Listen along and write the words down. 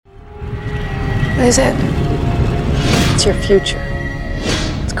What is it? It's your future.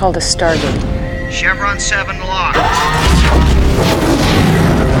 It's called a Stargate. Chevron 7 locked.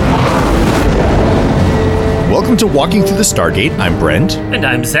 Welcome to Walking Through the Stargate. I'm Brent. And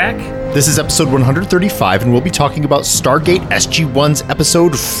I'm Zach. This is episode 135, and we'll be talking about Stargate SG-1's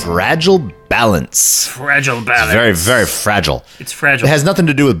episode Fragile Balance. Fragile Balance. It's very, very fragile. It's fragile. It has nothing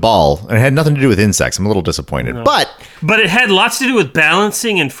to do with ball, and it had nothing to do with insects. I'm a little disappointed. No. But it had lots to do with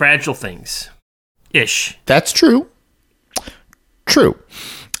balancing and fragile things. Ish. That's true. True.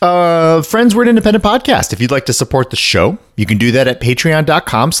 Friends, we're an independent podcast. If you'd like to support the show, you can do that at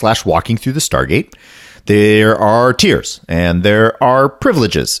patreon.com/walkingthroughthestargate. There are tiers and there are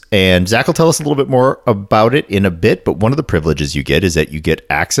privileges, and Zach will tell us a little bit more about it in a bit, but one of the privileges you get is that you get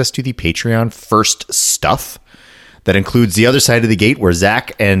access to the Patreon first stuff. That includes The Other Side of the Gate, where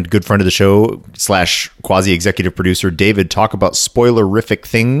Zach and good friend of the show / quasi-executive producer David talk about spoilerific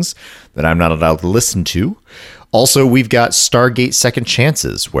things that I'm not allowed to listen to. Also, we've got Stargate Second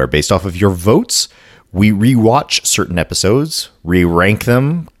Chances, where based off of your votes, we rewatch certain episodes, re-rank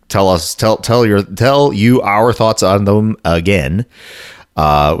them, tell you our thoughts on them again,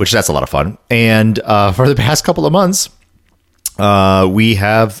 which that's a lot of fun. And for the past couple of months, we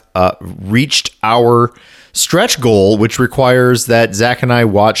have reached our stretch goal, which requires that Zach and I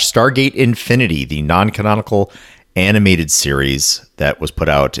watch Stargate Infinity, the non-canonical animated series that was put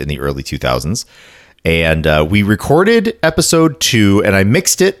out in the early 2000s. And we recorded episode 2, and I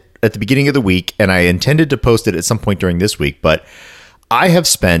mixed it at the beginning of the week, and I intended to post it at some point during this week, but I have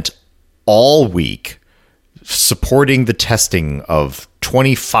spent all week supporting the testing of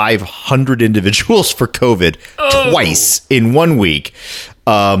 2,500 individuals for COVID twice in 1 week.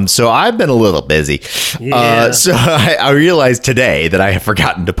 So I've been a little busy. Yeah. So I realized today that I have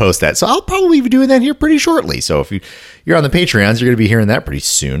forgotten to post that. So I'll probably be doing that here pretty shortly. So if you're on the Patreons, you're going to be hearing that pretty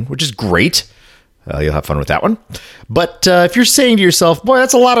soon, which is great. You'll have fun with that one. But if you're saying to yourself, boy,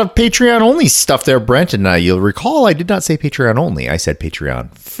 that's a lot of Patreon-only stuff there, Brent, and you'll recall I did not say Patreon-only. I said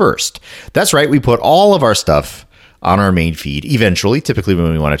Patreon first. That's right. We put all of our stuff on our main feed eventually, typically when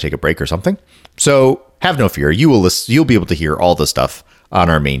we want to take a break or something. So have no fear. You'll be able to hear all the stuff on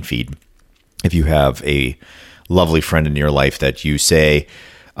our main feed. If you have a lovely friend in your life that you say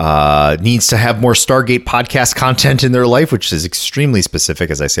needs to have more Stargate podcast content in their life, which is extremely specific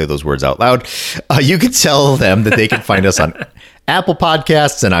as I say those words out loud, you can tell them that they can find us on Apple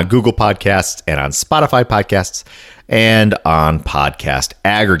Podcasts and on Google Podcasts and on Spotify Podcasts and on podcast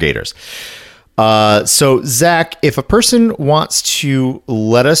aggregators. So Zach, if a person wants to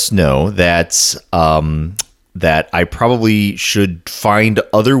let us know that that I probably should find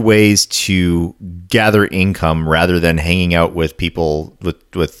other ways to gather income rather than hanging out with people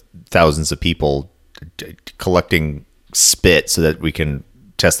with thousands of people collecting spit so that we can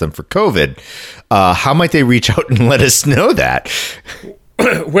test them for COVID. How might they reach out and let us know that?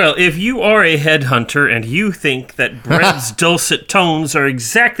 Well, if you are a headhunter and you think that Brent's dulcet tones are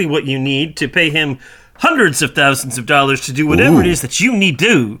exactly what you need to pay him hundreds of thousands of dollars to do whatever it is that you need to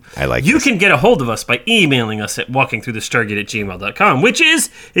do, you can get a hold of us by emailing us at walkingthroughthestargate@gmail.com, which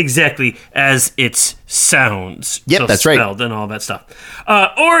is exactly as it sounds. Yep, so that's right. Spelled and all that stuff.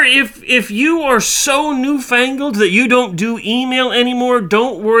 Or if you are so newfangled that you don't do email anymore,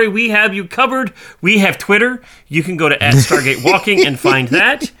 don't worry, we have you covered. We have Twitter. You can go to @StargateWalking and find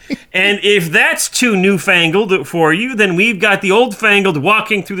that. And if that's too newfangled for you, then we've got the old-fangled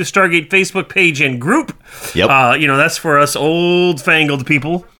Walking Through the Stargate Facebook page and group. Yep. That's for us old-fangled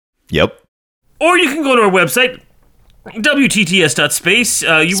people. Yep. Or you can go to our website, WTTS.space.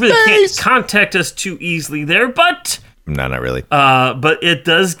 You really can't contact us too easily there, but... No, not really. But it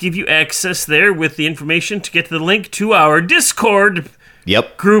does give you access there with the information to get to the link to our Discord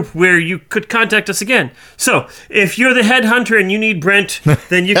group where you could contact us again. So, if you're the headhunter and you need Brent,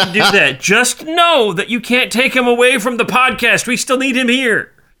 then you can do that. Just know that you can't take him away from the podcast. We still need him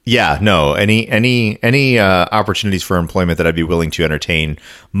here. Yeah, no. Any opportunities for employment that I'd be willing to entertain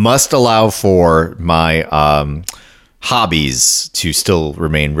must allow for my hobbies to still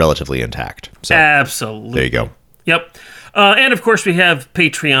remain relatively intact. So, absolutely. There you go. Yep. And of course, we have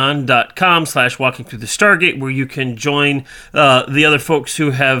patreon.com/walkingthroughthestargate, where you can join the other folks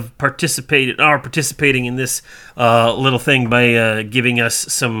who have are participating in this little thing by giving us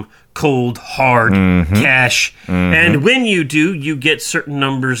some cold, hard cash. And when you do, you get certain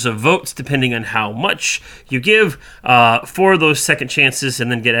numbers of votes, depending on how much you give for those second chances, and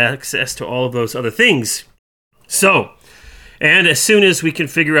then get access to all of those other things. So, And as soon as we can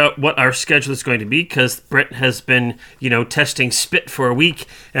figure out what our schedule is going to be, because Brent has been, testing spit for a week,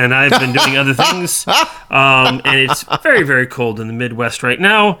 and I've been doing other things, and it's very, very cold in the Midwest right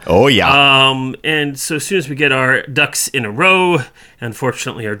now. Oh, yeah. And so as soon as we get our ducks in a row,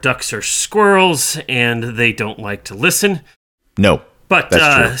 unfortunately our ducks are squirrels, and they don't like to listen. No. But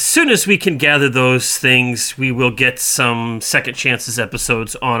as soon as we can gather those things, we will get some Second Chances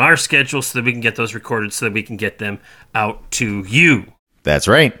episodes on our schedule so that we can get those recorded so that we can get them out to you. That's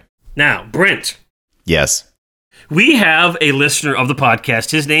right. Now, Brent. Yes. We have a listener of the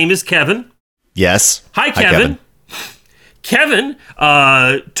podcast. His name is Kevin. Yes. Hi, Kevin. Kevin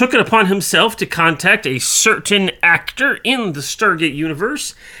took it upon himself to contact a certain actor in the Stargate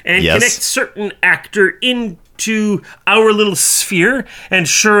universe and connect certain actor into our little sphere. And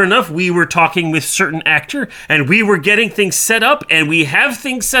sure enough, we were talking with certain actor and we were getting things set up, and we have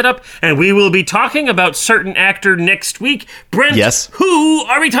things set up, and we will be talking about certain actor next week. Brent, who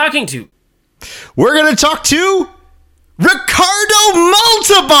are we talking to? We're going to talk to Ricardo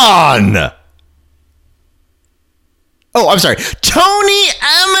Montalban. Oh, I'm sorry. Tony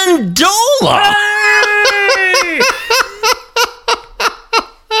Amendola. Hey!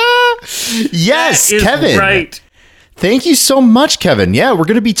 Yes, that is Kevin. Right. Thank you so much, Kevin. Yeah, we're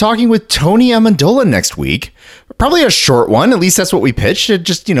going to be talking with Tony Amendola next week. Probably a short one. At least that's what we pitched.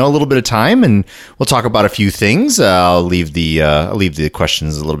 Just, a little bit of time, and we'll talk about a few things. I'll leave the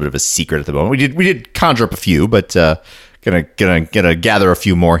questions a little bit of a secret at the moment. We did conjure up a few, but gonna gather a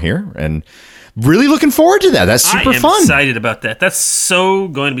few more here, and really looking forward to that. That's super fun. I'm excited about that. That's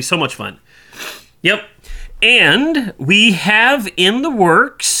going to be so much fun. Yep. And we have in the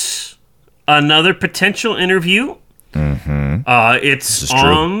works another potential interview. Mm-hmm. It's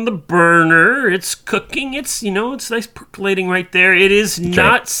on the burner. It's cooking. It's nice percolating right there. It is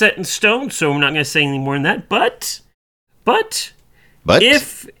not set in stone, so I'm not going to say any more than that. But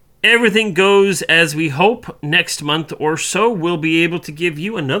if everything goes as we hope, next month or so, we'll be able to give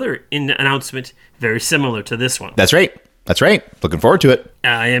you another announcement very similar to this one. That's right. Looking forward to it.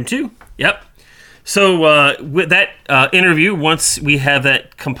 I am too. Yep. So with that interview, once we have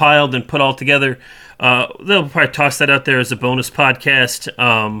that compiled and put all together, they'll probably toss that out there as a bonus podcast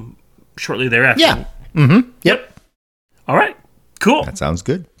shortly thereafter. Yeah. Mm-hmm. Yep. All right. Cool. That sounds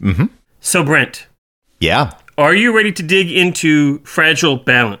good. Mm-hmm. So, Brent. Yeah. Are you ready to dig into Fragile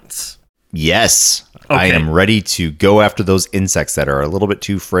Balance? Yes. Okay. I am ready to go after those insects that are a little bit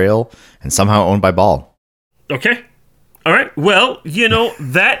too frail and somehow owned by Ball. Okay. All right. Well,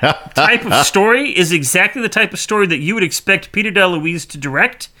 that type of story is exactly the type of story that you would expect Peter DeLuise to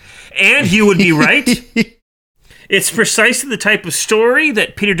direct, and you would be right. It's precisely the type of story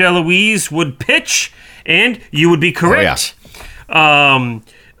that Peter DeLuise would pitch, and you would be correct. Oh,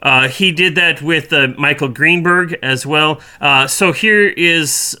 yeah. He did that with Michael Greenberg as well. So here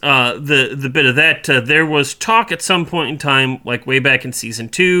is the bit of that. There was talk at some point in time, like way back in season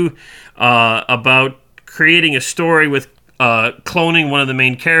 2, about creating a story with cloning one of the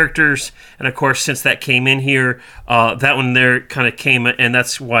main characters. And of course, since that came in here, that one there kind of came, and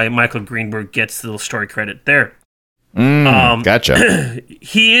that's why Michael Greenberg gets the little story credit there. Gotcha.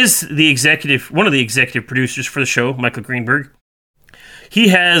 He is one of the executive producers for the show, Michael Greenberg. He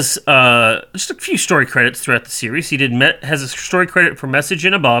has just a few story credits throughout the series. He has a story credit for Message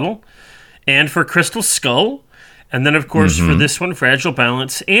in a Bottle and for Crystal Skull. And then, of course, for this one, Fragile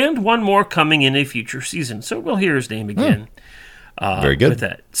Balance, and one more coming in a future season. So we'll hear his name again. Very good. With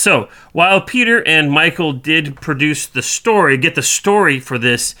that. So while Peter and Michael did produce the story, get the story for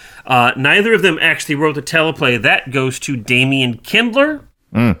this, neither of them actually wrote the teleplay. That goes to Damian Kindler.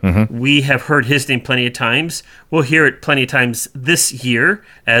 Mm-hmm. We have heard his name plenty of times. We'll hear it plenty of times this year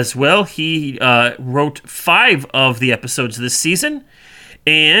as well. He wrote 5 of the episodes this season,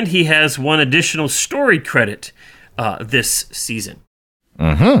 and he has one additional story credit this season.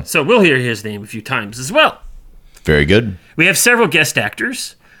 Mm-hmm. So we'll hear his name a few times as well. Very good. We have several guest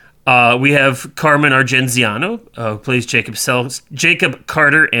actors. We have Carmen Argenziano, who plays Jacob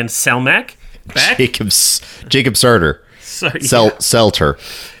Carter and Selmac. Back. Jacob Sarter. Selter.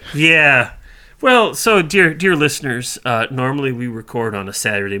 Yeah. Well, so dear listeners, normally we record on a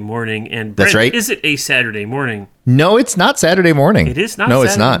Saturday morning, and Brent, that's right. Is it a Saturday morning? No, it's not Saturday morning. It is not. No, Saturday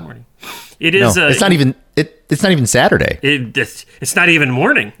it's not. Morning. It is. No, it's not even. It's not even Saturday. It's not even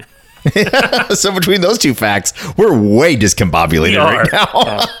morning. So between those two facts, we're way discombobulated right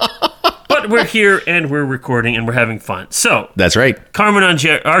now. But we're here and we're recording and we're having fun. So that's right. Carmen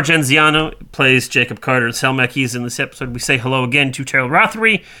Argenziano plays Jacob Carter and Selmac. He's in this episode. We say hello again to Terrell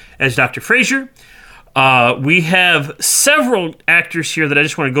Rothery as Dr. Fraser. We have several actors here that I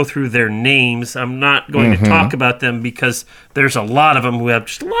just want to go through their names. I'm not going to talk about them because there's a lot of them who have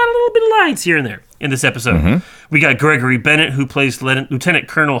just a little bit of lines here and there in this episode. We got Gregory Bennett, who plays Lieutenant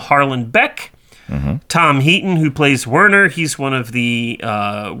Colonel Harlan Beck. Tom Heaton, who plays Werner. He's one of the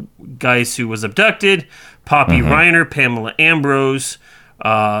guys who was abducted. Poppy Reiner, Pamela Ambrose.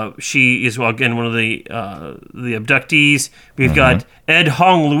 She is, well, again, one of the abductees. We've got Ed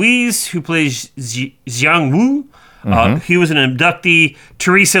Hong Louise, who plays Xiang Wu. He was an abductee.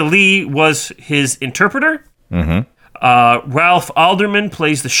 Teresa Lee was his interpreter. Ralph Alderman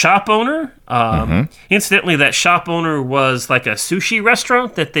plays the shop owner. Incidentally, that shop owner was like a sushi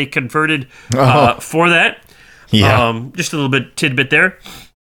restaurant that they converted for that. Yeah. Just a little bit tidbit there.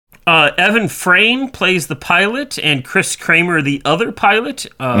 Evan Frayne plays the pilot, and Chris Kramer the other pilot,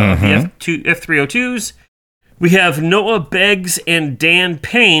 the F-302s. We have Noah Beggs and Dan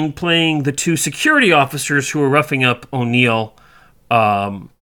Payne playing the two security officers who are roughing up O'Neill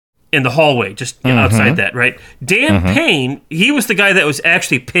in the hallway, just outside that, right? Dan Payne, he was the guy that was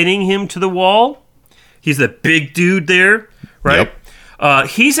actually pinning him to the wall. He's the big dude there, right? Yep.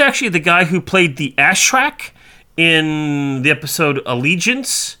 He's actually the guy who played the Ashrak in the episode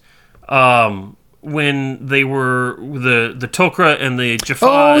Allegiance, when they were the Tok'ra and the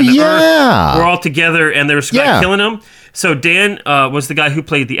Jaffa and the Earth were all together, and there was a guy killing them. So Dan was the guy who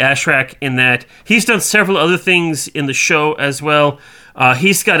played the Ashrak in that. He's done several other things in the show as well.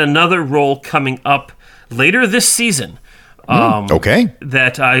 He's got another role coming up later this season.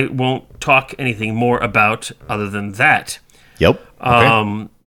 That I won't talk anything more about other than that. Yep. Okay.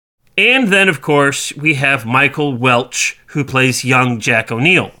 And then, of course, we have Michael Welch, who plays young Jack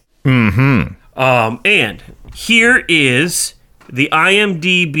O'Neill. And here is the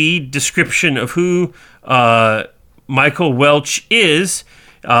IMDb description of who Michael Welch is.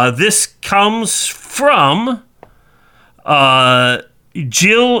 This comes from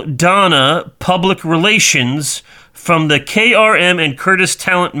Jill Donna, Public Relations, from the KRM and Curtis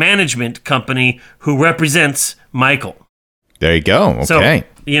Talent Management Company, who represents Michael. There you go. Okay.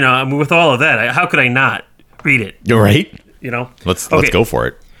 So, with all of that, how could I not read it? You're right. Let's go for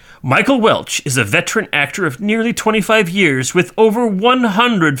it. Michael Welch is a veteran actor of nearly 25 years with over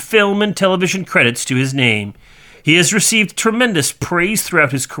 100 film and television credits to his name. He has received tremendous praise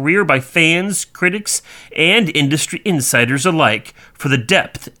throughout his career by fans, critics, and industry insiders alike for the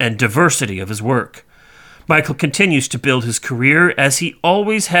depth and diversity of his work. Michael continues to build his career as he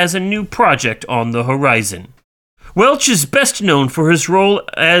always has a new project on the horizon. Welch is best known for his role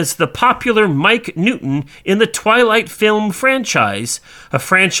as the popular Mike Newton in the Twilight film franchise, a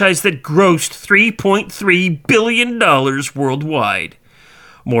franchise that grossed $3.3 billion worldwide.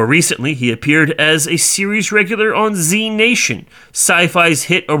 More recently, he appeared as a series regular on Z Nation, Sci-Fi's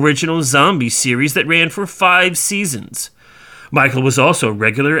hit original zombie series that ran for 5 seasons. Michael was also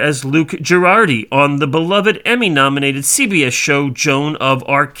regular as Luke Girardi on the beloved Emmy-nominated CBS show Joan of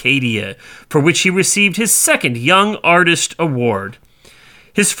Arcadia, for which he received his second Young Artist Award.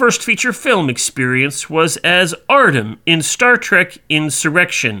 His first feature film experience was as Artem in Star Trek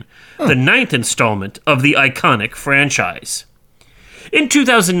Insurrection, the 9th installment of the iconic franchise. In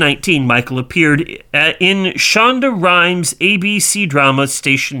 2019, Michael appeared in Shonda Rhimes' ABC drama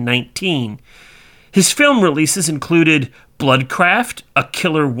Station 19. His film releases included Bloodcraft, A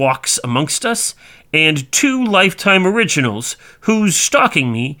Killer Walks Amongst Us, and 2 Lifetime originals, Who's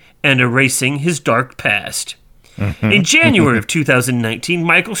Stalking Me and Erasing His Dark Past. In January of 2019,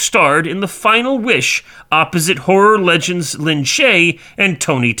 Michael starred in The Final Wish opposite horror legends Lin Shaye and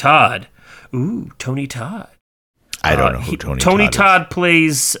Tony Todd. Ooh, Tony Todd. I don't know who Tony Todd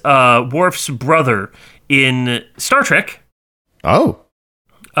plays Worf's brother in Star Trek. Oh.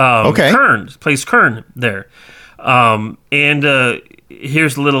 Okay. Kern plays Kern there. And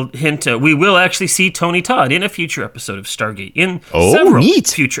here's a little hint. We will actually see Tony Todd in a future episode of Stargate. In several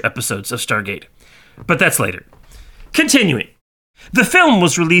future episodes of Stargate. But that's later. Continuing. The film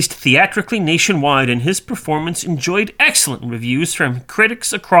was released theatrically nationwide, and his performance enjoyed excellent reviews from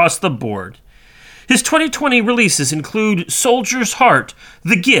critics across the board. His 2020 releases include Soldier's Heart,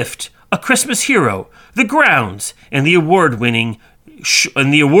 The Gift, A Christmas Hero, The Grounds, and the award-winning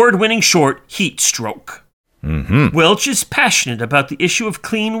short Heat Stroke. Welch is passionate about the issue of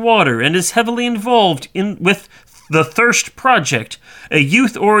clean water and is heavily involved with The Thirst Project, a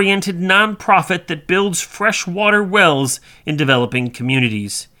youth-oriented nonprofit that builds freshwater wells in developing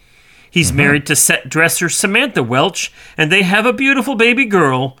communities. He's married to set dresser Samantha Welch, and they have a beautiful baby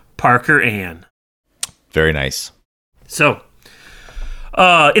girl, Parker Ann. Very nice. So,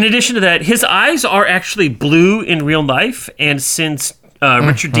 in addition to that, his eyes are actually blue in real life, and since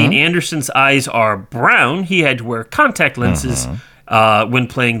Richard Dean Anderson's eyes are brown. He had to wear contact lenses when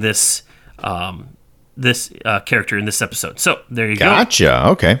playing this character in this episode. So there you go. Gotcha.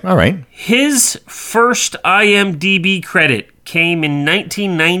 Okay. All right. His first IMDb credit came in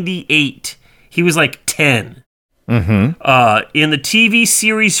 1998. He was like 10. In the TV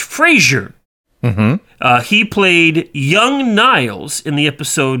series Frasier, he played young Niles in the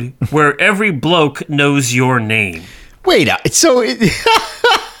episode Where Every Bloke Knows Your Name. Wait, so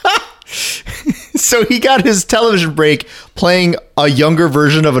so he got his television break playing a younger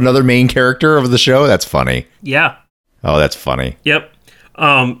version of another main character of the show? That's funny. Yeah. Oh, that's funny. Yep.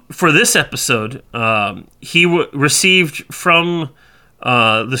 For this episode, he received from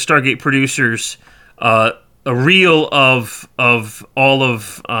the Stargate producers a reel of all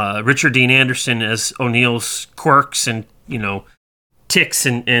of Richard Dean Anderson as O'Neill's quirks and tics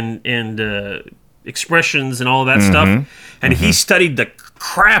and expressions and all of that stuff, and he studied the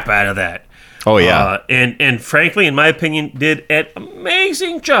crap out of that. Oh yeah, and frankly, in my opinion, did an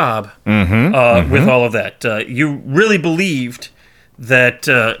amazing job with all of that. You really believed that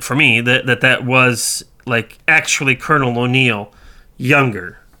for me that was like actually Colonel O'Neill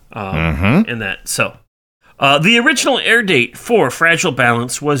younger in that. So the original air date for Fragile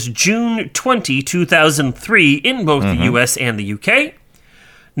Balance was June 20, 2003 in both the US and the UK.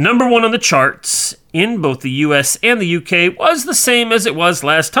 Number 1 on the charts in both the US and the UK was the same as it was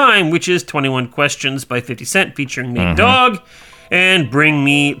last time, which is 21 Questions by 50 Cent featuring Nate Dogg and Bring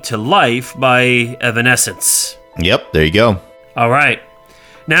Me to Life by Evanescence. Yep, there you go. All right.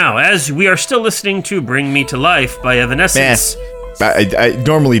 Now, as we are still listening to Bring Me to Life by Evanescence... I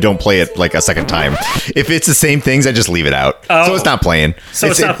normally don't play it like a second time. If it's the same things, I just leave it out. So it's not playing. So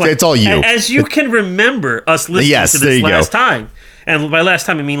it's not playing. It's all you. As you can remember us listening to this last time. And by last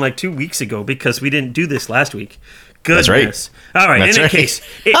time, I mean like 2 weeks ago, because we didn't do this last week. Goodness. That's right. All right. That's in any case,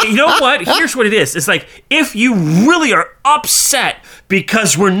 you know what? Here's what it is. It's like, if you really are upset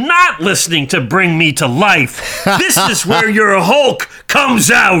because we're not listening to Bring Me to Life, this is where your Hulk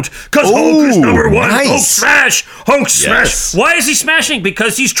comes out. Because Hulk is number 1. Nice. Hulk smash. Hulk smash. Why is he smashing?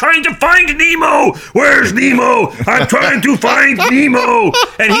 Because he's trying to find Nemo. Where's Nemo? I'm trying to find Nemo.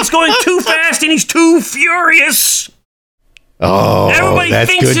 And he's going too fast and he's too furious. Oh, everybody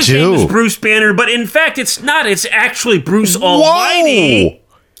that's thinks good his too. name is Bruce Banner, but in fact, it's not. It's actually Bruce Almighty.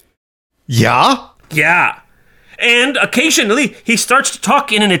 Yeah? Yeah. And occasionally, he starts to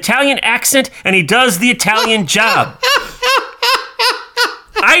talk in an Italian accent, and he does the Italian job.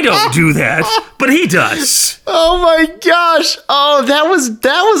 I don't do that, but he does. Oh my gosh. Oh, that was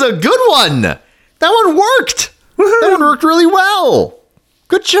a good one. That one worked. Woo-hoo. That one worked really well.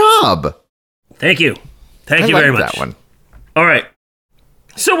 Good job. Thank you. Thank you very much. That one. All right.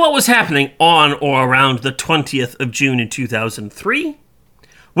 So what was happening on or around the 20th of June in 2003?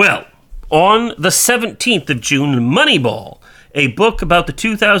 Well, on the 17th of June, Moneyball, a book about the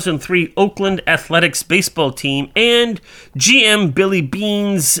 2003 Oakland Athletics baseball team and GM Billy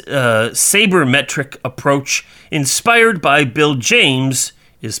Beane's sabermetric approach inspired by Bill James,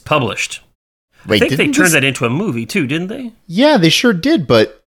 is published. Wait, I think they turned that into a movie too, didn't they? Yeah, they sure did,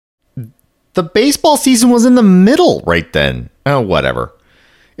 but the baseball season was in the middle right then. Oh, whatever.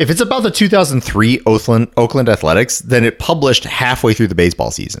 If it's about the 2003 Oakland Athletics, then it published halfway through the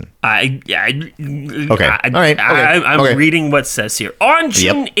baseball season. Okay. All right. I'm reading what it says here. On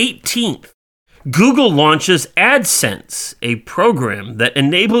June 18th, Google launches AdSense, a program that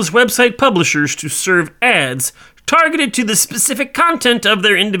enables website publishers to serve ads targeted to the specific content of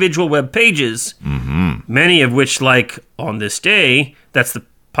their individual web pages. Many of which, like On This Day, that's the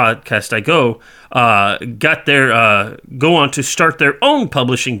podcast I go on to start their own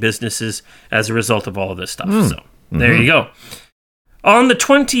publishing businesses as a result of all of this stuff. So there you go. On the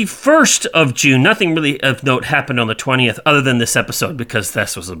 21st of June, nothing really of note happened on the 20th other than this episode, because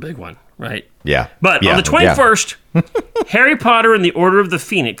this was a big one, right? Yeah. But on the 21st, Harry Potter and the Order of the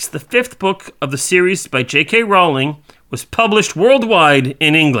Phoenix, the 5th book of the series by J.K. Rowling, was published worldwide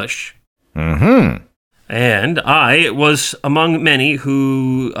in English. And I was among many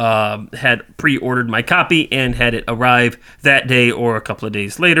who had pre-ordered my copy and had it arrive that day or a couple of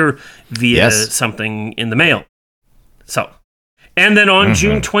days later via something in the mail. So, and then on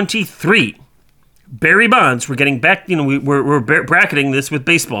June 23, Barry Bonds. We're getting back, we're bracketing this with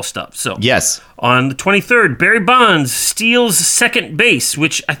baseball stuff. So Yes. on the 23rd, Barry Bonds steals second base,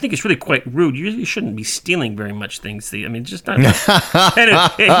 which I think is really quite rude. You really shouldn't be stealing very much things. Just not.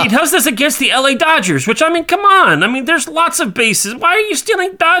 And he does this against the LA Dodgers, which, come on. There's lots of bases. Why are you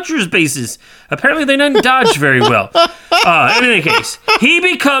stealing Dodgers bases? Apparently they didn't dodge very well. In any case, he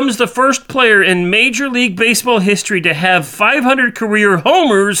becomes the first player in Major League Baseball history to have 500 career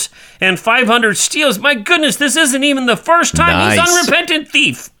homers and 500 steals. My goodness, this isn't even the first time. Nice. He's unrepentant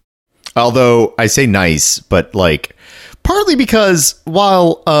thief. Although I say nice, but partly because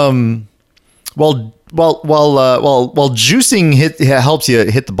while juicing helps you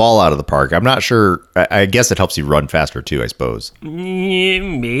hit the ball out of the park, I'm not sure. I guess it helps you run faster too, I suppose.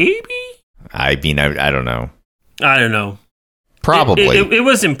 Maybe. I don't know. I don't know. Probably. It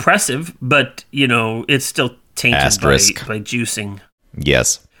was impressive, but it's still tainted by juicing.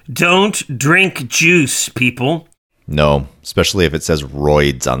 Yes. Don't drink juice, people. No, especially if it says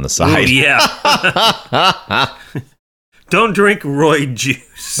roids on the side. Oh, yeah. Don't drink roid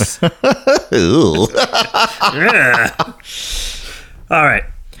juice. Yeah. All right.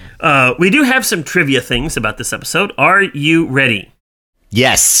 We do have some trivia things about this episode. Are you ready?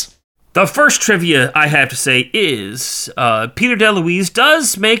 Yes. The first trivia I have to say is Peter DeLuise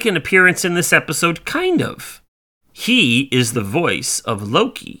does make an appearance in this episode, kind of. He is the voice of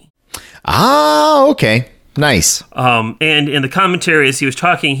Loki. Ah, okay. Nice. And in the commentary as he was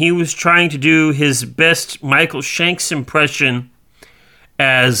talking, he was trying to do his best Michael Shanks impression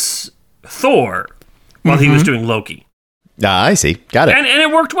as Thor while he was doing Loki. I see. Got it. And it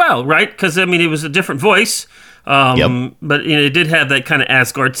worked well, right? Because, it was a different voice. Yep. But it did have that kind of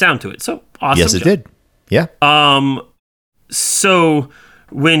Asgard sound to it. So, awesome. Yes, it did. Yeah. So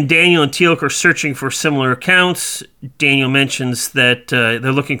when Daniel and Teal'c are searching for similar accounts, Daniel mentions that they're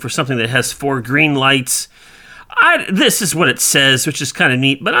looking for something that has 4 green lights. This is what it says, which is kind of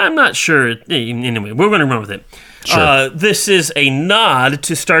neat, but I'm not sure. Anyway, we're going to run with it. Sure. This is a nod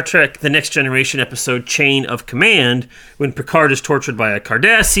to Star Trek The Next Generation episode Chain of Command, when Picard is tortured by a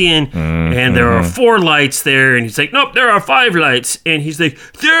Cardassian, and there are 4 lights there, and he's like, nope, there are 5 lights. And he's like,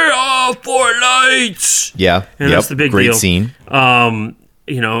 there are 4 lights! Yeah. And that's the big Great deal. Scene. And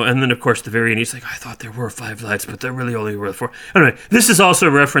then, of course, at the very end, he's like, I thought there were 5 lights, but there really only were 4. Anyway, this is also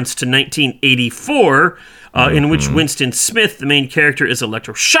a reference to 1984, in which Winston Smith, the main character, is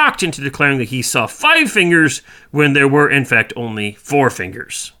electroshocked into declaring that he saw 5 fingers when there were, in fact, only 4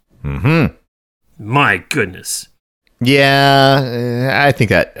 fingers. Mm-hmm. My goodness. Yeah, I think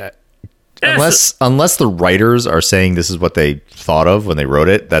that... Unless the writers are saying this is what they thought of when they wrote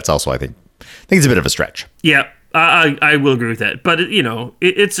it, that's also, I think it's a bit of a stretch. Yeah. I will agree with that, but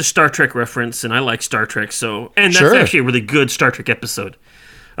it's a Star Trek reference, and I like Star Trek, and that's actually a really good Star Trek episode.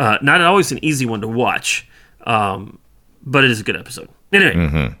 Not always an easy one to watch, but it is a good episode.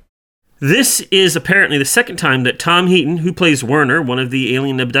 Anyway, This is apparently the second time that Tom Heaton, who plays Werner, one of the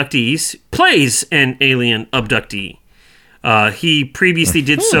alien abductees, plays an alien abductee. He previously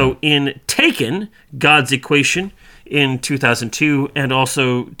did so in Taken, God's Equation, in 2002, and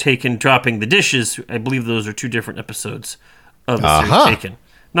also Taken Dropping the Dishes. I believe those are 2 different episodes of the series Taken.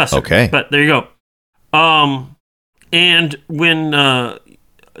 Not certain, okay, but there you go. And when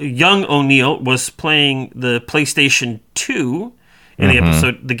young O'Neill was playing the PlayStation 2 in the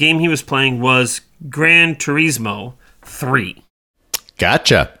episode, the game he was playing was Gran Turismo 3.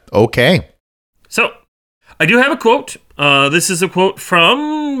 Gotcha. Okay. So, I do have a quote. This is a quote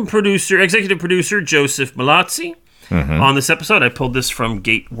from executive producer Joseph Malazzi. On this episode, I pulled this from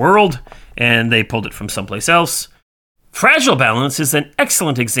Gate World, and they pulled it from someplace else. Fragile Balance is an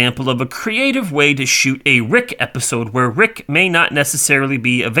excellent example of a creative way to shoot a Rick episode where Rick may not necessarily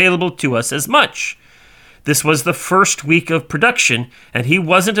be available to us as much. This was the first week of production, and he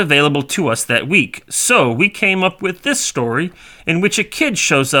wasn't available to us that week, so we came up with this story in which a kid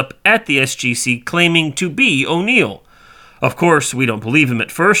shows up at the SGC claiming to be O'Neill. Of course, we don't believe him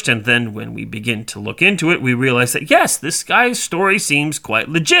at first, and then when we begin to look into it, we realize that, yes, this guy's story seems quite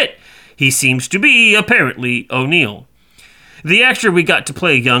legit. He seems to be, apparently, O'Neill. The actor we got to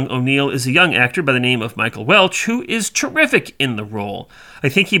play young O'Neill is a young actor by the name of Michael Welch, who is terrific in the role. I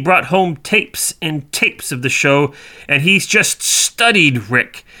think he brought home tapes and tapes of the show, and he's just studied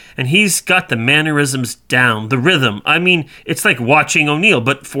Rick. And he's got the mannerisms down, the rhythm. I mean, it's like watching O'Neill,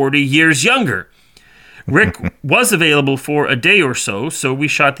 but 40 years younger. Rick was available for a day or so we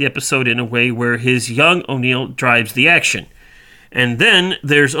shot the episode in a way where his young O'Neill drives the action. And then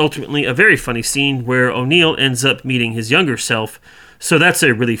there's ultimately a very funny scene where O'Neill ends up meeting his younger self, so that's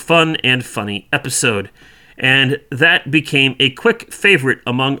a really fun and funny episode. and that became a quick favorite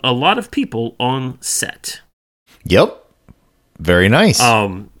among a lot of people on set. Yep. Very nice.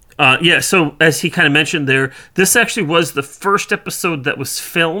 So as he kind of mentioned there, this actually was the first episode that was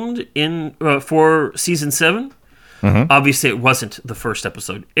filmed in for season 7. Mm-hmm. Obviously, it wasn't the first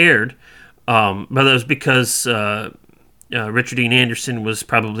episode aired, but that was because Richard Dean Anderson was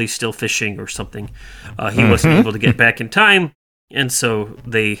probably still fishing or something. He wasn't able to get back in time, and so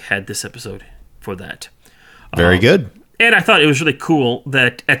they had this episode for that. Very good. And I thought it was really cool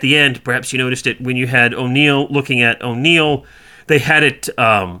that at the end, perhaps you noticed it, when you had O'Neill looking at O'Neill, they had it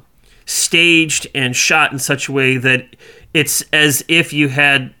staged and shot in such a way that it's as if you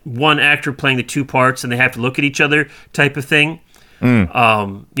had one actor playing the two parts and they have to look at each other type of thing. You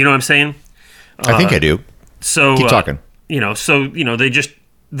know what I'm saying? I think I do. So keep talking.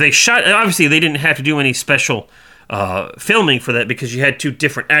 They shot. Obviously, they didn't have to do any special filming for that because you had two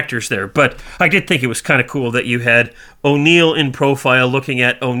different actors there. But I did think it was kind of cool that you had O'Neill in profile looking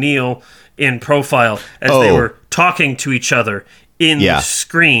at O'Neill in profile as they were talking to each other in the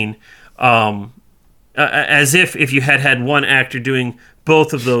screen. As if you had one actor doing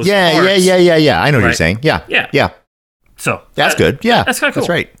both of those parts. Yeah. I know what you're saying. Yeah. So that's good. Yeah, that's kind of cool. That's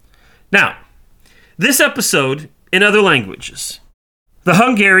right. Now, this episode in other languages. The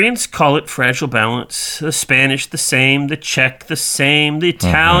Hungarians call it fragile balance, the Spanish the same, the Czech the same, the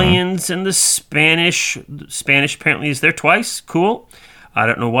Italians and the Spanish apparently is there twice. Cool. I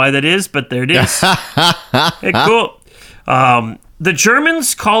don't know why that is, but there it is. Hey, cool. The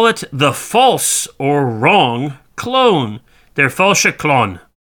Germans call it the false or wrong clone. They're falsche Klon.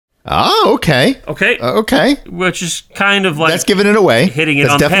 Oh, okay. Okay. Which is kind of like that's giving it away. Hitting it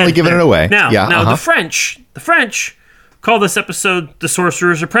that's on definitely the head giving there. it away. Now the French call this episode The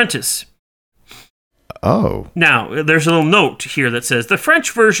Sorcerer's Apprentice. Oh. Now, there's a little note here that says, the French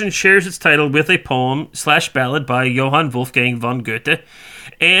version shares its title with a poem/ballad by Johann Wolfgang von Goethe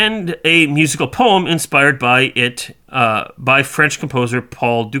and a musical poem inspired by it by French composer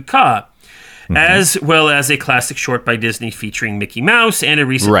Paul Dukas, as well as a classic short by Disney featuring Mickey Mouse and a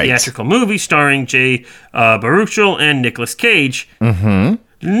recent theatrical movie starring Jay Baruchel and Nicolas Cage. None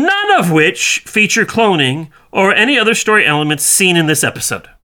of which feature cloning or any other story elements seen in this episode.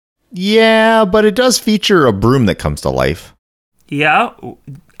 Yeah, but it does feature a broom that comes to life. Yeah,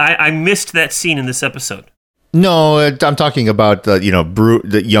 I missed that scene in this episode. No, I'm talking about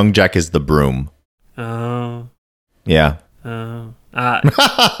the young Jack is the broom. Oh. Yeah. And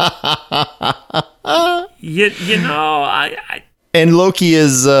Loki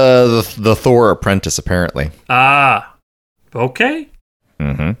is the Thor apprentice, apparently. Okay.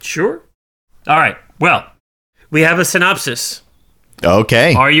 Sure. All right. Well, we have a synopsis.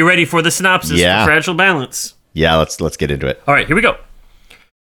 Okay. Are you ready for the synopsis for Fragile Balance? Yeah, let's get into it. All right, here we go.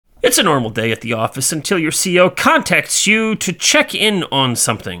 It's a normal day at the office until your CEO contacts you to check in on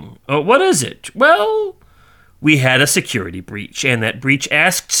something. What is it? Well, we had a security breach, and that breach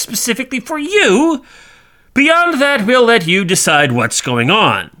asked specifically for you. Beyond that, we'll let you decide what's going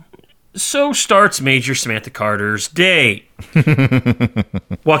on. So starts Major Samantha Carter's day.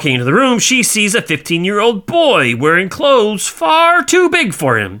 Walking into the room, she sees a 15-year-old boy wearing clothes far too big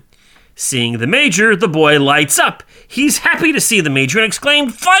for him. Seeing the Major, the boy lights up. He's happy to see the Major and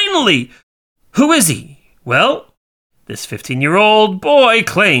exclaimed, "Finally!" Who is he? Well, this 15-year-old boy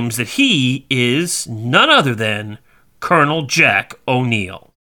claims that he is none other than Colonel Jack O'Neill.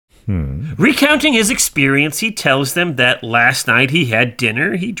 Recounting his experience, he tells them that last night he had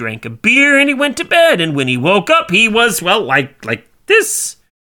dinner, he drank a beer, and he went to bed, and when he woke up, he was, well, like this.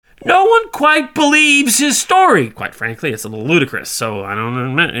 No one quite believes his story. Quite frankly, it's a little ludicrous, so I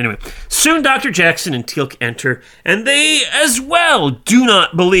don't know. Anyway, soon Dr. Jackson and Teal'c enter, and they, as well, do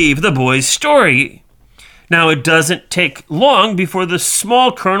not believe the boy's story. Now, it doesn't take long before the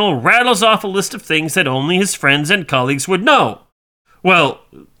small colonel rattles off a list of things that only his friends and colleagues would know. Well,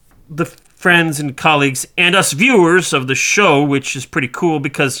 the friends and colleagues and us viewers of the show, which is pretty cool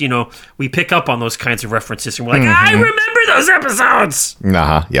because, we pick up on those kinds of references and we're like, I remember those episodes!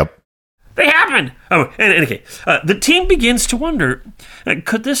 Yep. They happened! Oh, and okay. The team begins to wonder,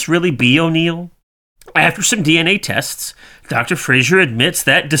 could this really be O'Neill? After some DNA tests, Dr. Fraser admits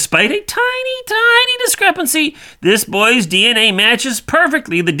that despite a tiny discrepancy, this boy's DNA matches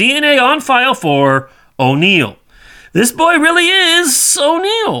perfectly the DNA on file for O'Neill. This boy really is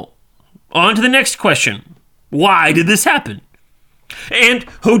O'Neill. On to the next question. Why did this happen? And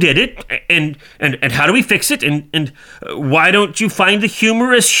who did it? And how do we fix it? And why don't you find the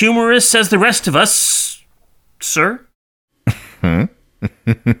humor as humorous as the rest of us, sir?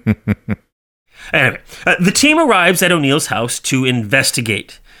 Anyway, the team arrives at O'Neill's house to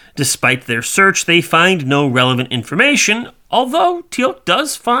investigate. Despite their search, they find no relevant information, although Teal'c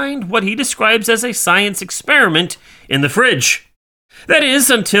does find what he describes as a science experiment in the fridge. That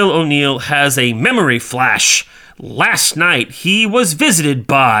is, until O'Neill has a memory flash. Last night, he was visited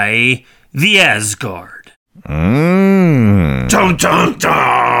by the Asgard. Mm. Dun, dun,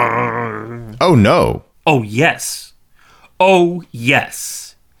 dun. Oh, no. Oh, yes. Oh, yes.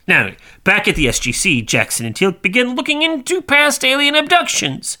 Now, back at the SGC, Jackson and Teal'c begin looking into past alien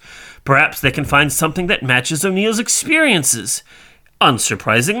abductions. Perhaps they can find something that matches O'Neill's experiences.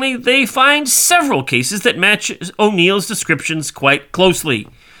 Unsurprisingly, they find several cases that match O'Neill's descriptions quite closely.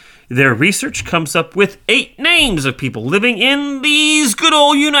 Their research comes up with 8 names of people living in these good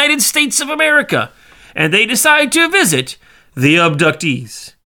old United States of America, and they decide to visit the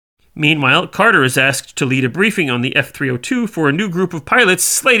abductees. Meanwhile, Carter is asked to lead a briefing on the F-302 for a new group of pilots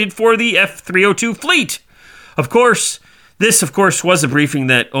slated for the F-302 fleet. This was a briefing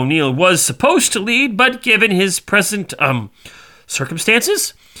that O'Neill was supposed to lead, but given his present,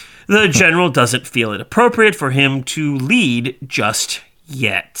 circumstances, the general doesn't feel it appropriate for him to lead just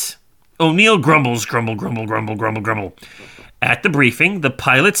yet. O'Neill grumbles. At the briefing, the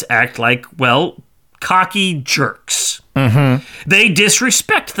pilots act like, cocky jerks. Mm-hmm. They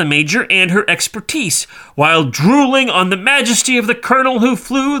disrespect the major and her expertise while drooling on the majesty of the colonel who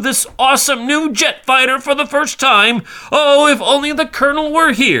flew this awesome new jet fighter for the first time. Oh, if only the colonel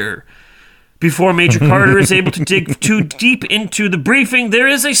were here. Before Major Carter is able to dig too deep into the briefing, there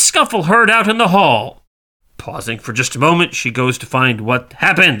is a scuffle heard out in the hall. Pausing for just a moment, she goes to find what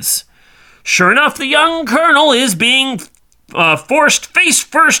happens. Sure enough, the young colonel is being forced face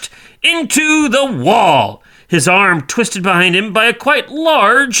first into the wall, his arm twisted behind him by a quite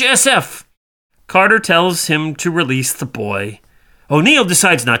large SF. Carter tells him to release the boy. O'Neill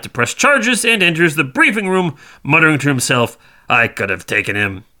decides not to press charges and enters the briefing room, muttering to himself, "I could have taken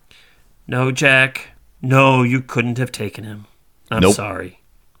him." No, Jack. No, you couldn't have taken him. I'm sorry.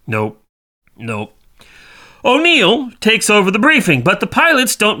 Nope. O'Neill takes over the briefing, but the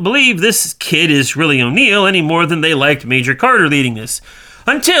pilots don't believe this kid is really O'Neill any more than they liked Major Carter leading this.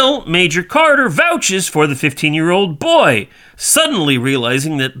 Until Major Carter vouches for the 15-year-old boy, suddenly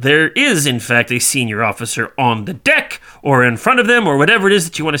realizing that there is, in fact, a senior officer on the deck, or in front of them, or whatever it is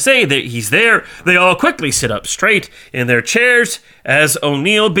that you want to say, that he's there. They all quickly sit up straight in their chairs as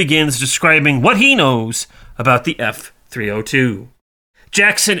O'Neill begins describing what he knows about the F-302.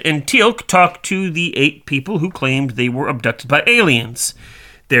 Jackson and Teal'c talk to the 8 people who claimed they were abducted by aliens.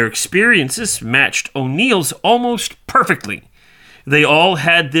 Their experiences matched O'Neill's almost perfectly. They all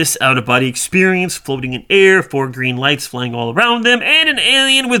had this out-of-body experience, floating in air, 4 green lights flying all around them, and an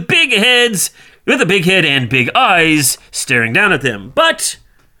alien with a big head and big eyes staring down at them. But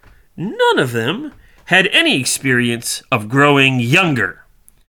none of them had any experience of growing younger.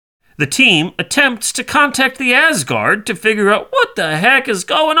 The team attempts to contact the Asgard to figure out what the heck is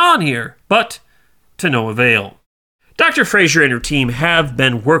going on here, but to no avail. Dr. Fraser and her team have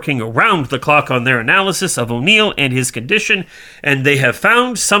been working around the clock on their analysis of O'Neill and his condition, and they have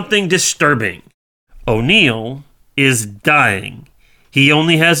found something disturbing. O'Neill is dying. He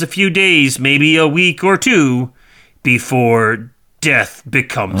only has a few days, maybe a week or 2, before death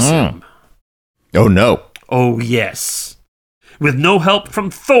becomes him. Oh, no. Oh, yes. With no help from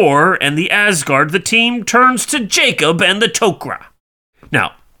Thor and the Asgard, the team turns to Jacob and the Tok'ra.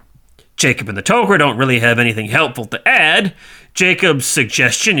 Now, Jacob and the Tok'ra don't really have anything helpful to add. Jacob's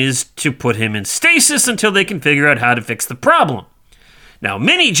suggestion is to put him in stasis until they can figure out how to fix the problem. Now,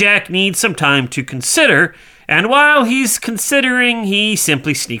 Mini Jack needs some time to consider, and while he's considering, he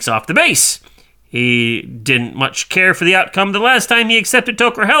simply sneaks off the base. He didn't much care for the outcome the last time he accepted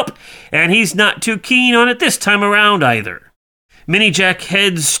Tok'ra help, and he's not too keen on it this time around either. Mini Jack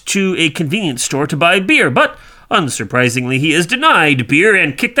heads to a convenience store to buy beer, but unsurprisingly, he is denied beer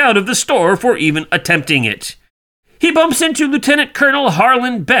and kicked out of the store for even attempting it. He bumps into Lieutenant Colonel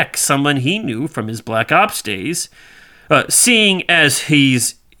Harlan Beck, someone he knew from his Black Ops days. Seeing as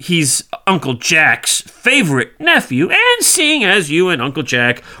he's Uncle Jack's favorite nephew, and seeing as you and Uncle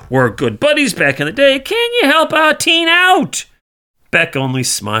Jack were good buddies back in the day, can you help our teen out? Beck only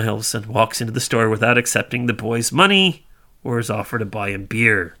smiles and walks into the store without accepting the boy's money or his offer to buy him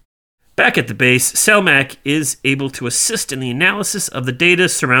beer. Back at the base, Selmac is able to assist in the analysis of the data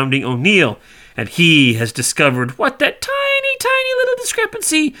surrounding O'Neill, and he has discovered what that tiny little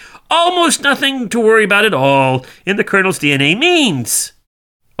discrepancy, almost nothing to worry about at all, in the Colonel's DNA means.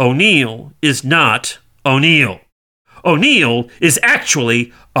 O'Neill is not O'Neill. O'Neill is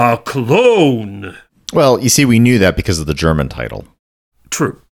actually a clone. Well, you see, we knew that because of the German title.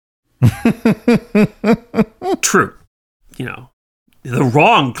 True. True. You know, the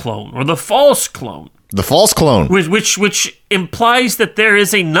wrong clone or the false clone. The false clone. Which implies that there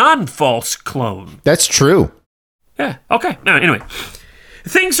is a non-false clone. That's true. Yeah, okay. Anyway,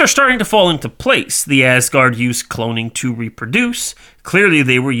 things are starting to fall into place. The Asgard used cloning to reproduce. Clearly,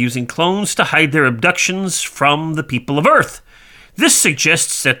 they were using clones to hide their abductions from the people of Earth. This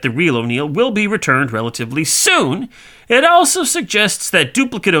suggests that the real O'Neill will be returned relatively soon. It also suggests that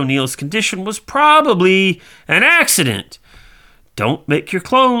duplicate O'Neill's condition was probably an accident. Don't make your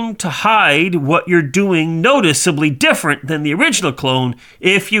clone to hide what you're doing noticeably different than the original clone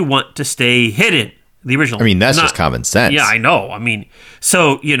if you want to stay hidden. The original. I mean, that's just common sense. Yeah, I know. I mean,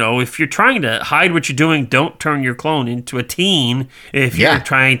 so, if you're trying to hide what you're doing, don't turn your clone into a teen. If you're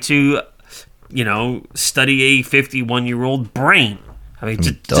trying to, study a 51-year-old brain. I mean,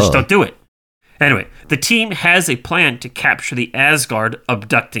 just don't do it. Anyway, the team has a plan to capture the Asgard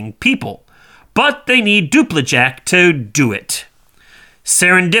abducting people, but they need Duplajack to do it.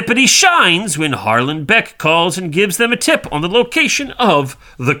 Serendipity shines when Harlan Beck calls and gives them a tip on the location of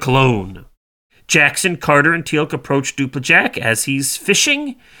the clone. Jackson, Carter, and Teal'c approach Duplajack as he's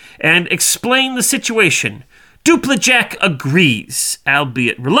fishing and explain the situation. Duplajack agrees,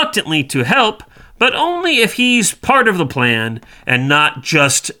 albeit reluctantly, to help, but only if he's part of the plan and not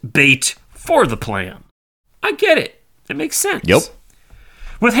just bait for the plan. I get it. It makes sense. Yep.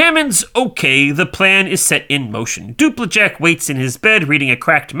 With Hammond's okay, the plan is set in motion. Duplajack waits in his bed reading a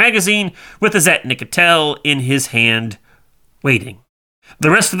cracked magazine with Azat Nicotel in his hand, waiting.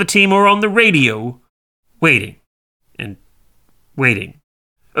 The rest of the team are on the radio, waiting. And waiting.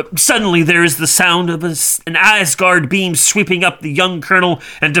 Suddenly there is the sound of an Asgard beam sweeping up the young colonel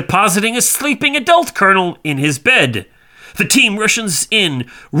and depositing a sleeping adult colonel in his bed. The team rushes in.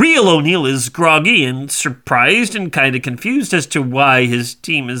 Real O'Neill is groggy and surprised and kind of confused as to why his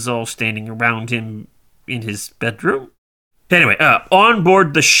team is all standing around him in his bedroom. Anyway, on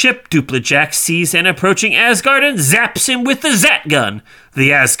board the ship, Duplajack sees an approaching Asgard and zaps him with the Zat gun.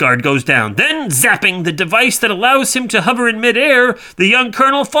 The Asgard goes down. Then, zapping the device that allows him to hover in midair, the young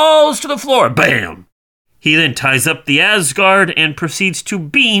colonel falls to the floor. Bam! He then ties up the Asgard and proceeds to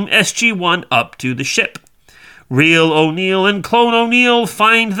beam SG-1 up to the ship. Real O'Neill and Clone O'Neill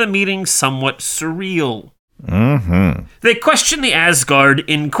find the meeting somewhat surreal. Mm-hmm. They question the Asgard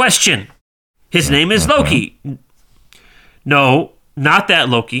in question. His name is Loki. No, not that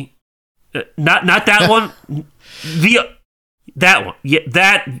Loki. Not that one. That one. Yeah,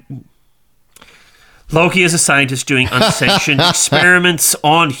 that. Loki is a scientist doing unsanctioned experiments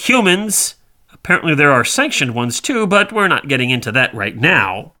on humans. Apparently there are sanctioned ones too, but we're not getting into that right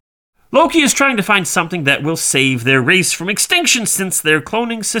now. Loki is trying to find something that will save their race from extinction, since their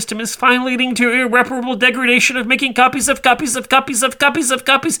cloning system is finally leading to irreparable degradation of making copies of copies of copies of copies of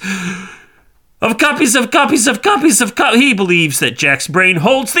copies of copies of copies of copies of copies. He believes that Jack's brain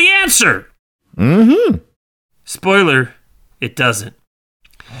holds the answer. Mm-hmm. Spoiler, it doesn't.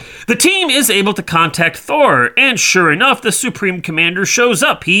 The team is able to contact Thor, and sure enough, the Supreme Commander shows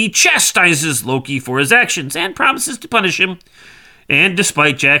up. He chastises Loki for his actions and promises to punish him. And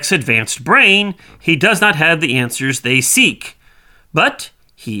despite Jack's advanced brain, he does not have the answers they seek. But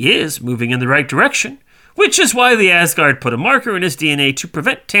he is moving in the right direction, which is why the Asgard put a marker in his DNA to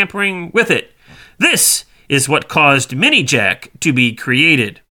prevent tampering with it. This is what caused Mini-Jack to be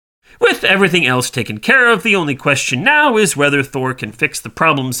created. With everything else taken care of, the only question now is whether Thor can fix the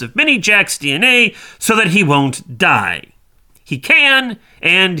problems of Mini-Jack's DNA so that he won't die. He can,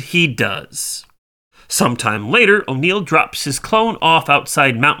 and he does. Sometime later, O'Neill drops his clone off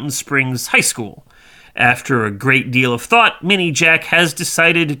outside Mountain Springs High School. After a great deal of thought, Mini-Jack has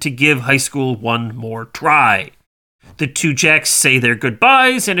decided to give high school one more try. The two Jacks say their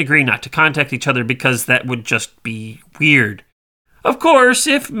goodbyes and agree not to contact each other because that would just be weird. Of course,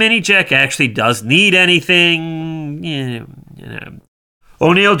 if Mini-Jack actually does need anything,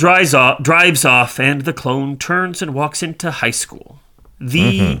 O'Neill drives off and the clone turns and walks into high school.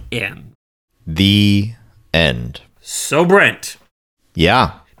 The end. The end. So, Brent.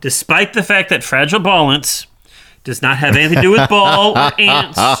 Yeah. Despite the fact that Fragile Ballance does not have anything to do with ball or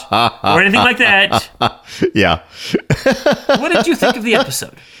ants or anything like that. Yeah. What did you think of the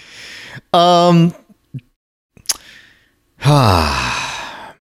episode? On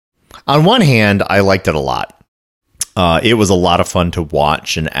one hand, I liked it a lot. It was a lot of fun to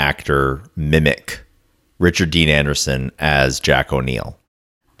watch an actor mimic Richard Dean Anderson as Jack O'Neill.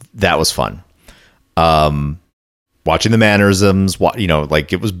 That was fun. Watching the mannerisms,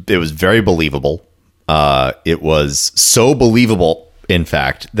 it was very believable. It was so believable, in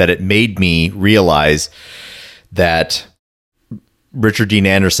fact, that it made me realize that Richard Dean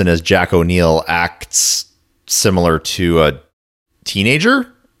Anderson as Jack O'Neill acts similar to a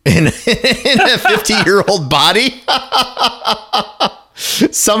teenager in a 50-year-old body.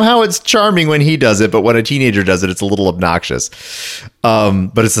 Somehow it's charming when he does it, but when a teenager does it, it's a little obnoxious.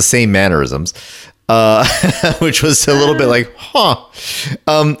 But it's the same mannerisms, which was a little bit like, huh.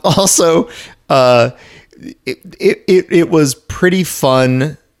 Also, it was pretty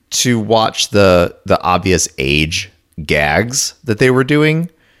fun to watch the obvious age gags that they were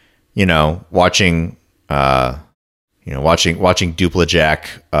doing. Watching Duplajack,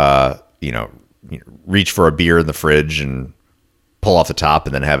 reach for a beer in the fridge and pull off the top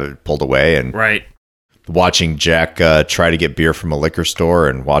and then have it pulled away, and right. Watching Jack try to get beer from a liquor store,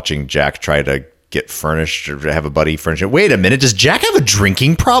 and watching Jack try to get furnished or have a buddy furnish it. Wait a minute, does Jack have a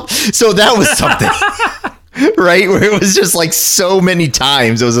drinking problem? So that was something, right? Where it was just like so many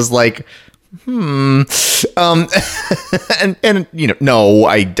times it was just like, no,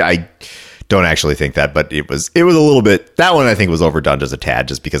 I don't actually think that, but it was a little bit, that one I think was overdone just a tad,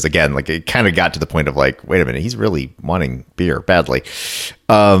 just because again, like it kind of got to the point of like, wait a minute, he's really wanting beer badly.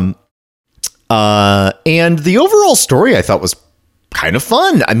 And the overall story I thought was kind of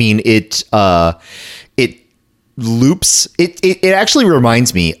fun. I mean, it loops, it actually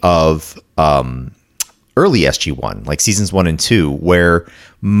reminds me of early SG-1, like seasons 1 and 2, where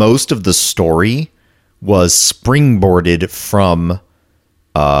most of the story was springboarded from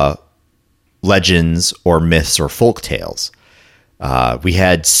legends or myths or folk tales. We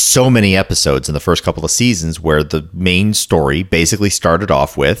had so many episodes in the first couple of seasons where the main story basically started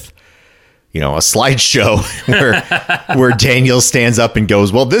off with, a slideshow where Daniel stands up and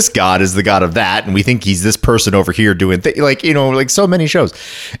goes, well, this god is the god of that, and we think he's this person over here doing like so many shows.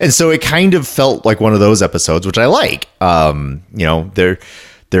 And so it kind of felt like one of those episodes, which I like.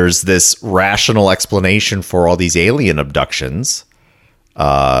 There's this rational explanation for all these alien abductions,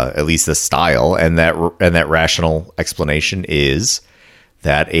 at least the style, and that rational explanation is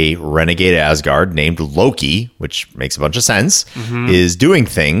that a renegade Asgard named Loki, which makes a bunch of sense, is doing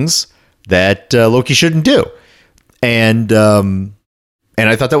things that Loki shouldn't do, and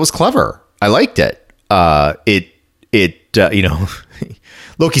I thought that was clever. I liked it. Loki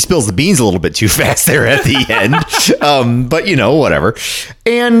spills the beans a little bit too fast there at the end, but whatever.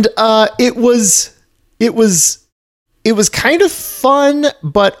 And it was kind of fun,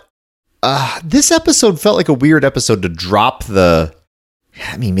 but this episode felt like a weird episode to drop the.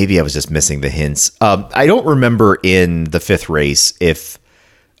 I mean, maybe I was just missing the hints. I don't remember in the fifth race if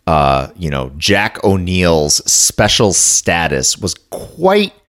Jack O'Neill's special status was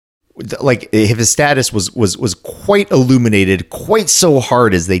quite like, if his status was quite illuminated quite so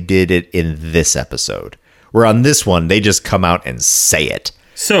hard as they did it in this episode, where on this one they just come out and say it.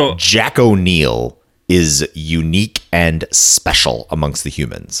 So Jack O'Neill is unique and special amongst the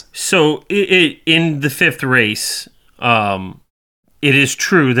humans. So in the fifth race, it is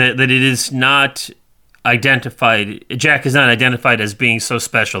true that it is not identified. Jack is not identified as being so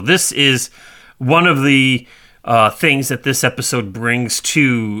special. This is one of the things that this episode brings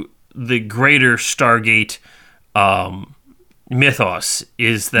to the greater Stargate mythos,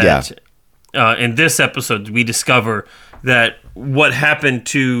 is that in this episode we discover that what happened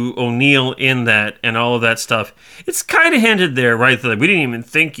to O'Neill in that and all of that stuff, it's kind of handed there, right? We didn't even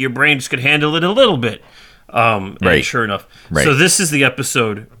think your brain just could handle it a little bit. Right. And sure enough. Right. So this is the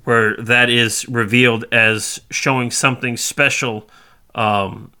episode where that is revealed as showing something special,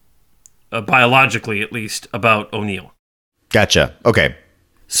 biologically at least, about O'Neill. Gotcha. Okay.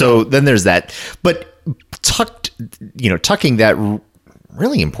 So then there's that. But tucking that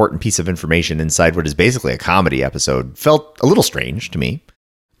really important piece of information inside what is basically a comedy episode felt a little strange to me.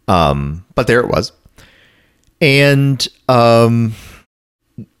 But there it was. And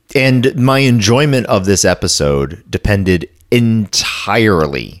my enjoyment of this episode depended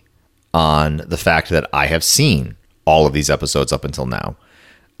entirely on the fact that I have seen all of these episodes up until now.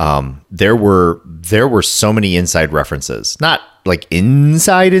 There were so many inside references, not like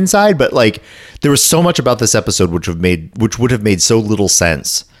inside, but like there was so much about this episode which would have made so little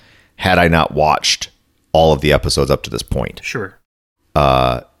sense had I not watched all of the episodes up to this point. Sure.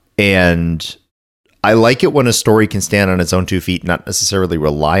 And I like it when a story can stand on its own 2 feet, not necessarily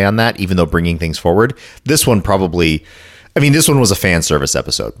rely on that, even though bringing things forward. This one this one was a fan service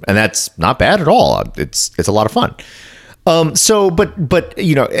episode, and that's not bad at all. It's a lot of fun. But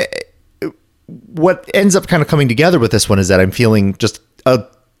what ends up kind of coming together with this one is that I'm feeling just a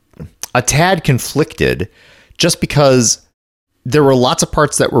tad conflicted, just because there were lots of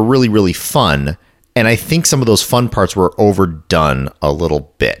parts that were really, really fun. And I think some of those fun parts were overdone a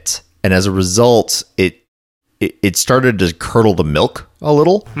little bit. And as a result, it started to curdle the milk a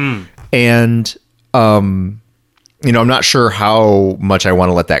little. And I'm not sure how much I want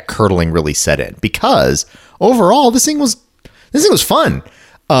to let that curdling really set in, because overall this thing was fun.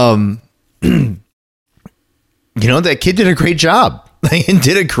 That kid did a great job.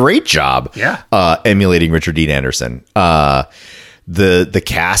 Did a great job. Yeah. Emulating Richard Dean Anderson. The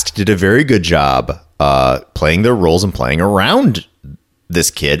cast did a very good job playing their roles and playing around this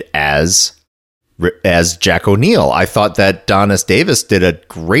kid as Jack O'Neill. I thought that Don S. Davis did a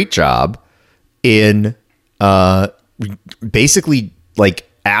great job in basically like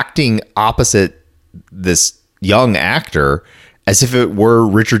acting opposite this young actor as if it were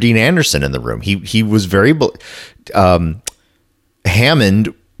Richard Dean Anderson in the room. He was very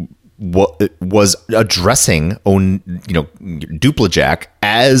Hammond was addressing Duplajack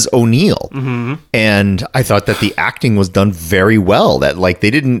as O'Neill, and I thought that the acting was done very well. That like they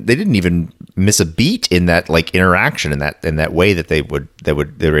didn't even miss a beat in that like interaction in that way that they would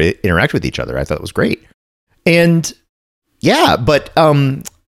interact with each other. I thought it was great, and yeah, but and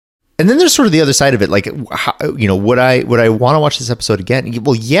then there's sort of the other side of it, like how, would I want to watch this episode again?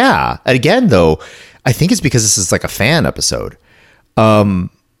 Well, yeah, and again though, I think it's because this is like a fan episode.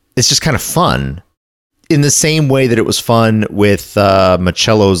 It's just kind of fun in the same way that it was fun with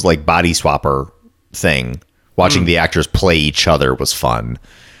Machello's like body swapper thing. Watching the actors play each other was fun.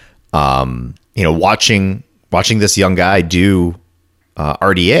 Watching this young guy do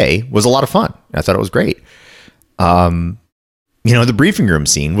RDA was a lot of fun. I thought it was great. The briefing room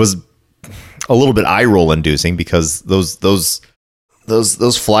scene was a little bit eye roll inducing because those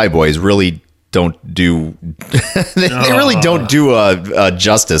flyboys really don't do they really don't do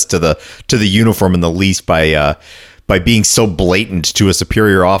justice to the uniform in the least by being so blatant to a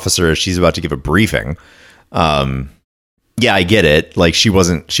superior officer as she's about to give a briefing. Yeah, I get it. Like she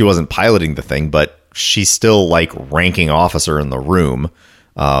wasn't piloting the thing, but she's still like ranking officer in the room.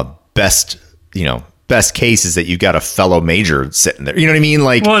 Best case is that you've got a fellow major sitting there. You know what I mean?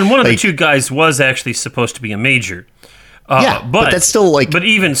 Like, well, and one of the two guys was actually supposed to be a major. But that's still like. But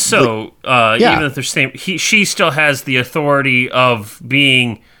even so, even if they're same, she still has the authority of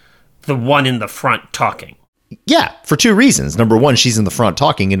being the one in the front talking. Yeah, for two reasons. Number one, she's in the front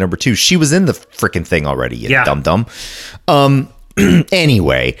talking, and number two, she was in the freaking thing already. You dum-dum.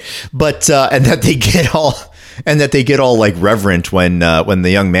 Anyway, but and that they get all like reverent when the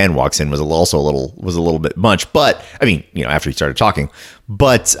young man walks in was also a little bit much. But I mean, after he started talking,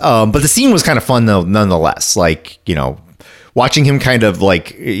 but the scene was kind of fun though, nonetheless. Like watching him kind of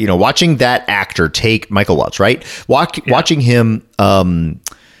like watching that actor take Michael Welch, right? Watching him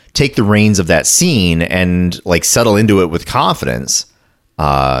take the reins of that scene and like settle into it with confidence,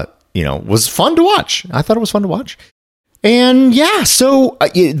 was fun to watch. I thought it was fun to watch. And yeah, so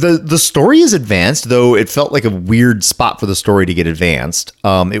the story is advanced, though it felt like a weird spot for the story to get advanced.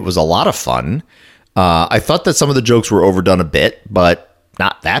 It was a lot of fun. I thought that some of the jokes were overdone a bit, but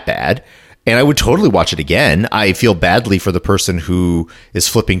not that bad. And I would totally watch it again. I feel badly for the person who is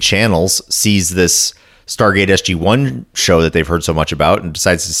flipping channels, sees this Stargate SG-1 show that they've heard so much about and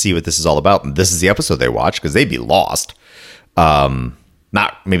decides to see what this is all about. And this is the episode they watch because they'd be lost.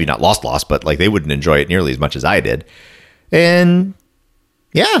 Maybe not lost, but like they wouldn't enjoy it nearly as much as I did. And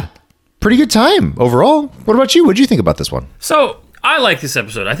yeah, pretty good time overall. What about you? What did you think about this one? So I like this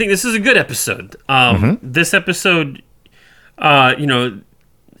episode. I think this is a good episode. This episode,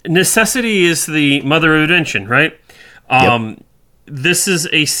 necessity is the mother of invention, right? Yep. This is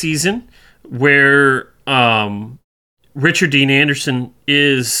a season where Richard Dean Anderson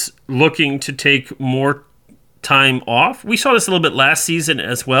is looking to take more time off. We saw this a little bit last season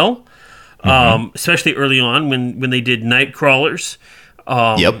as well. Especially early on when they did Night Crawlers,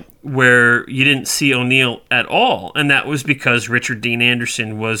 where you didn't see O'Neill at all, and that was because Richard Dean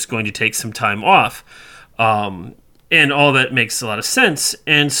Anderson was going to take some time off, and all that makes a lot of sense.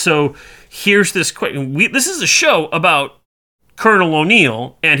 And so here's this question: this is a show about Colonel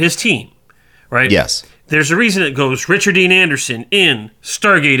O'Neill and his team, right? Yes. There's a reason it goes Richard Dean Anderson in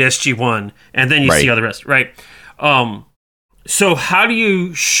Stargate SG-1, and then you see all the rest, right? So how do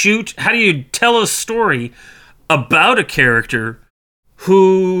you tell a story about a character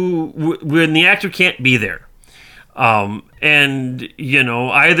who, when the actor can't be there? And,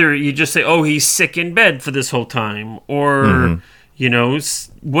 either you just say, oh, he's sick in bed for this whole time, or,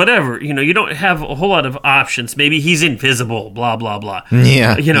 whatever. You don't have a whole lot of options. Maybe he's invisible, blah, blah, blah.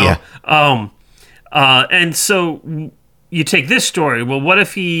 Yeah. And so you take this story. Well, what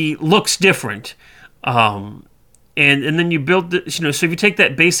if he looks different? And then you build, so if you take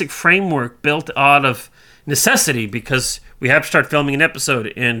that basic framework built out of necessity, because we have to start filming an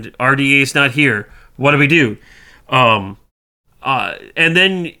episode and RDA is not here, what do we do? And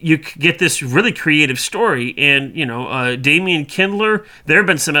then you get this really creative story, and Damian Kindler. There have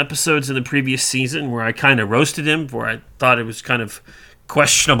been some episodes in the previous season where I kind of roasted him, where I thought it was kind of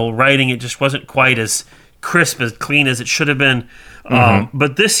questionable writing. It just wasn't quite as crisp, as clean as it should have been.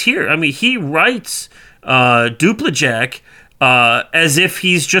 But this here, I mean, he writes Dupla Jack as if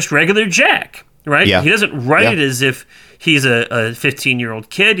he's just regular Jack, right? Yeah. He doesn't write it as if he's a 15-year-old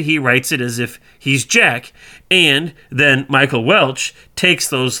kid. He writes it as if he's Jack. And then Michael Welch takes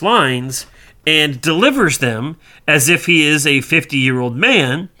those lines and delivers them as if he is a 50-year-old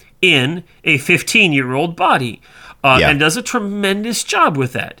man in a 15-year-old body. And does a tremendous job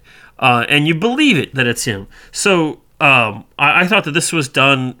with that. And you believe it, that it's him. So I thought that this was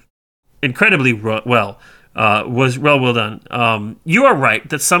done incredibly well. Was well done. You are right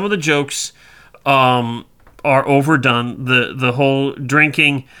that some of the jokes are overdone. The whole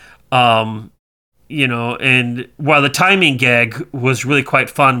drinking, and while the timing gag was really quite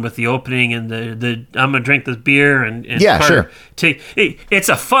fun with the opening and the I'm gonna drink this beer and sure. It's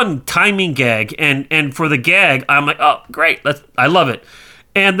a fun timing gag, and for the gag I'm like, oh great, I love it.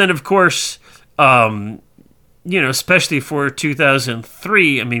 And then of course, especially for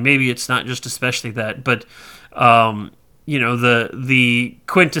 2003, I mean maybe it's not just especially that, but the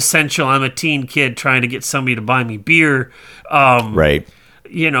quintessential I'm a teen kid trying to get somebody to buy me beer. Right.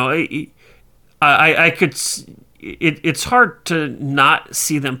 I could. It's hard to not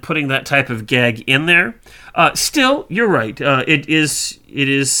see them putting that type of gag in there. Still, you're right. It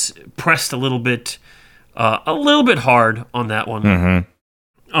is pressed a little bit hard on that one.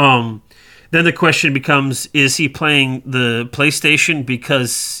 Mm-hmm. Then the question becomes: is he playing the PlayStation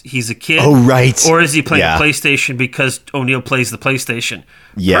because he's a kid? Oh, right. Or is he playing the PlayStation because O'Neill plays the PlayStation?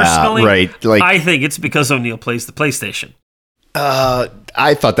 Yeah, personally, right. Like, I think it's because O'Neill plays the PlayStation.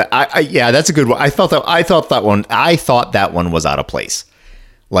 I thought that. That's a good one. I thought that one was out of place.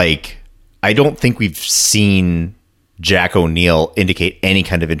 Like, I don't think we've seen Jack O'Neill indicate any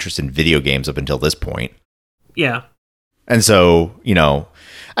kind of interest in video games up until this point. Yeah. And so,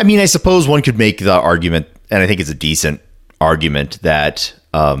 I mean, I suppose one could make the argument, and I think it's a decent argument, that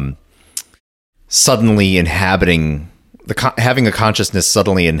suddenly having a consciousness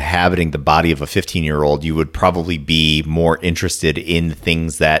suddenly inhabiting the body of a 15-year-old, you would probably be more interested in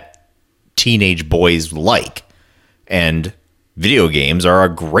things that teenage boys like. And video games are a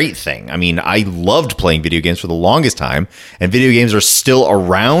great thing. I mean, I loved playing video games for the longest time, and video games are still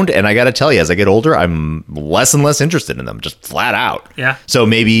around. And I got to tell you, as I get older, I'm less and less interested in them, just flat out. Yeah. So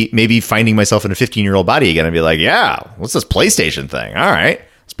maybe finding myself in a 15-year-old body again, I'd be like, yeah, what's this PlayStation thing? All right,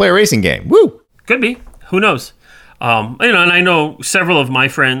 let's play a racing game. Woo. Could be. Who knows? And I know several of my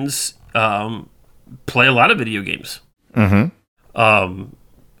friends play a lot of video games. Mm-hmm.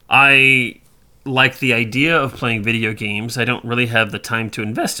 I like the idea of playing video games. I don't really have the time to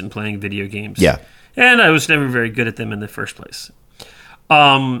invest in playing video games. Yeah. And I was never very good at them in the first place.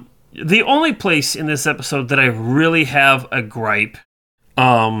 The only place in this episode that I really have a gripe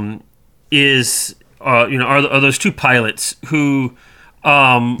is, are those two pilots who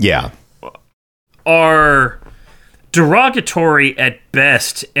are derogatory at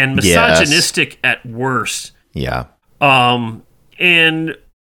best and misogynistic at worst. Yeah. And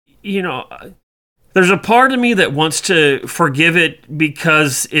there's a part of me that wants to forgive it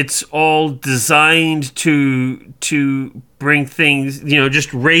because it's all designed to bring things,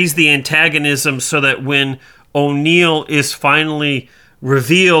 just raise the antagonism so that when O'Neill is finally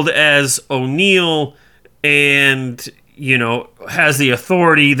revealed as O'Neill and, has the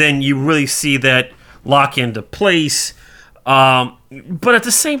authority, then you really see that lock into place. But at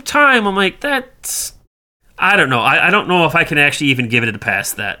the same time, I'm like, I don't know. I don't know if I can actually even give it a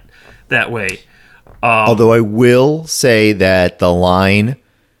pass that way. Although I will say that the line,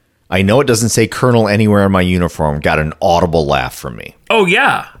 I know it doesn't say Colonel anywhere on my uniform, got an audible laugh from me. Oh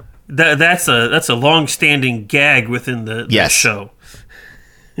yeah, that's a long-standing gag within the show.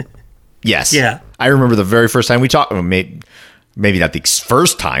 Yes. Yeah. I remember the very first time we talked. Maybe not the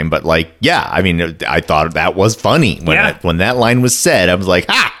first time, but I mean, I thought that was funny when that line was said. I was like,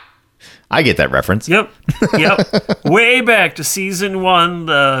 ha! I get that reference. Yep. Way back to season 1,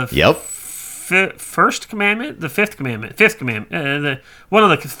 the first commandment, the fifth commandment, one of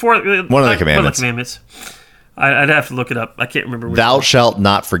the commandments. I'd have to look it up. I can't remember. Thou shalt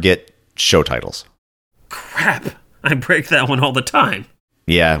not forget show titles. Crap! I break that one all the time.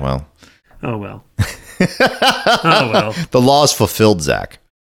 Yeah. Well. Oh well. Oh well. The law is fulfilled, Zach.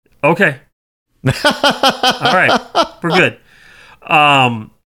 Okay. All right. We're good.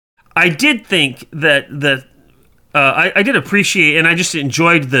 I did think that I did appreciate, and I just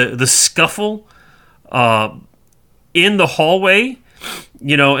enjoyed the scuffle in the hallway,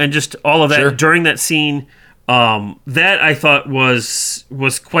 and just all of that Sure. during that scene, that I thought was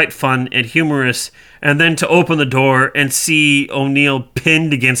quite fun and humorous. And then to open the door and see O'Neill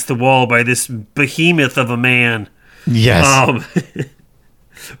pinned against the wall by this behemoth of a man, Yes.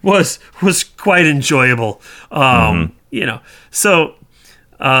 was quite enjoyable. So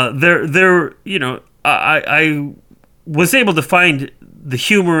I was able to find the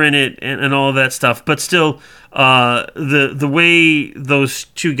humor in it and all of that stuff, but still, the way those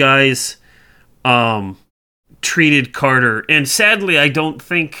two guys treated Carter, and sadly, I don't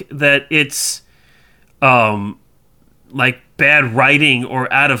think that it's like bad writing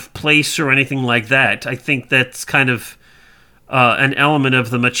or out of place or anything like that. I think that's kind of an element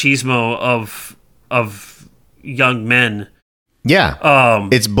of the machismo of young men. Yeah.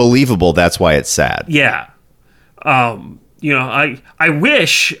 It's believable. That's why it's sad. Yeah. I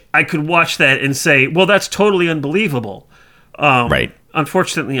wish I could watch that and say, well, that's totally unbelievable. Right.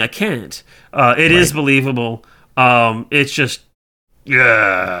 Unfortunately, I can't. It is believable. It's just,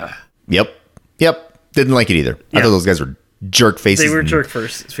 yeah. Yep. Didn't like it either. I Yeah. thought those guys were jerk faces. They were jerk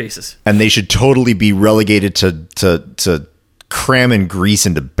faces. And they should totally be relegated to cramming grease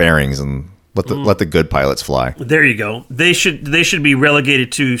into bearings and let the good pilots fly. There you go. They should be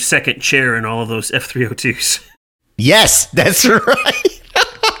relegated to second chair in all of those F-302s. Yes, that's right.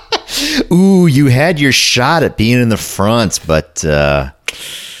 Ooh, you had your shot at being in the front, but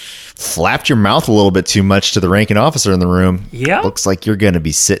flapped your mouth a little bit too much to the ranking officer in the room. Yeah. Looks like you're going to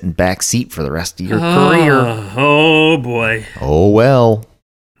be sitting back seat for the rest of your career. Oh, boy. Oh, well.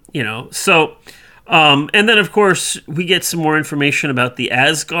 So, and then, of course, we get some more information about the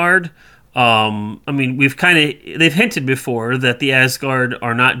Asgard. They've hinted before that the Asgard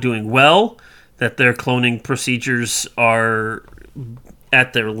are not doing well, that their cloning procedures are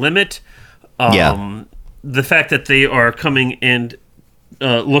at their limit. The fact that they are coming and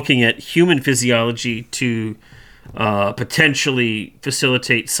looking at human physiology to potentially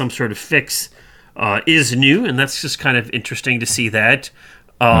facilitate some sort of fix is new, and that's just kind of interesting to see that.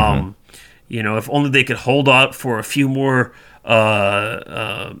 If only they could hold out for a few more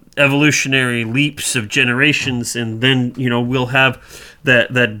evolutionary leaps of generations, and then we'll have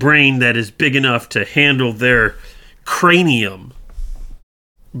that brain that is big enough to handle their cranium.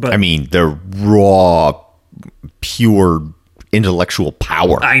 But I mean, the raw, pure intellectual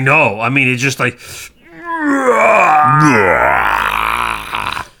power. I know. I mean, it's just like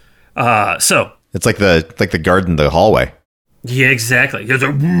so. It's like the guard in the hallway. Yeah, exactly. There's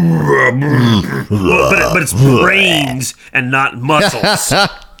a but it's brains and not muscles.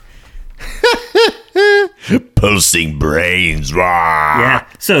 Pulsing brains. Yeah.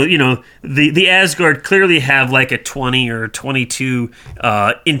 So, the Asgard clearly have like a 20 or 22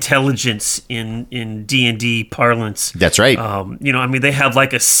 intelligence in D&D parlance. That's right. They have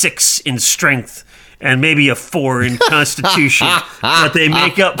like a 6 in strength and maybe a 4 in constitution, but they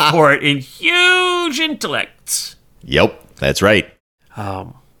make up for it in huge intellects. Yep, that's right.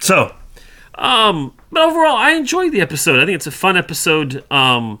 But overall, I enjoyed the episode. I think it's a fun episode.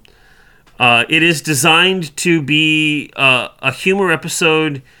 It is designed to be a humor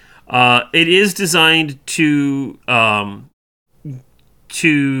episode. It is designed to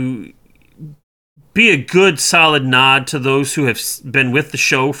be a good, solid nod to those who have been with the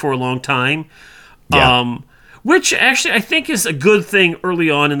show for a long time. Yeah. Which actually I think is a good thing early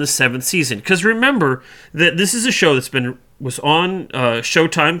on in the 7th season. Because remember that this is a show was on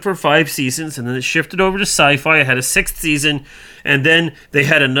Showtime for 5 seasons, and then it shifted over to Sci-Fi. It had a 6th season, and then they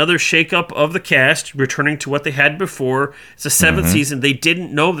had another shakeup of the cast, returning to what they had before. It's a 7th season. They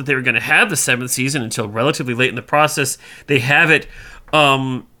didn't know that they were going to have the 7th season until relatively late in the process. They have it.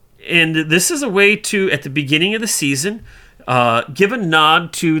 And this is a way to, at the beginning of the season, give a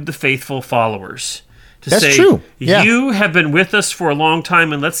nod to the faithful followers. That's say, true. Yeah. You have been with us for a long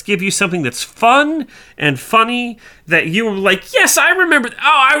time, and let's give you something that's fun and funny that you were like, yes, I remember.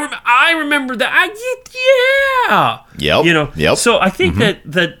 I remember that. Yeah. Yep. Yep. So I think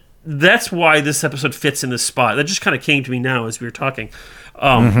that's why this episode fits in this spot. That just kind of came to me now as we were talking.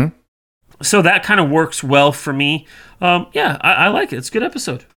 So that kind of works well for me. I like it. It's a good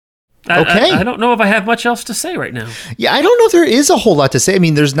episode. Okay. I don't know if I have much else to say right now. Yeah, I don't know if there is a whole lot to say. I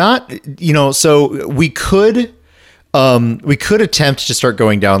mean, there's not, so we could attempt to start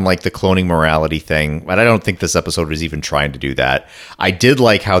going down like the cloning morality thing, but I don't think this episode was even trying to do that. I did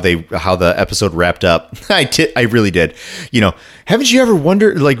like how the episode wrapped up. I really did. Haven't you ever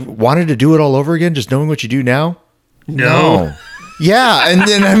wanted to do it all over again, just knowing what you do now? No. Yeah, and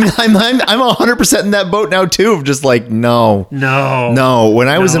then I'm 100% in that boat now too. Of just like no. When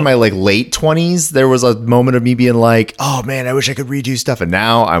I was in my like late 20s, there was a moment of me being like, "Oh man, I wish I could redo stuff." And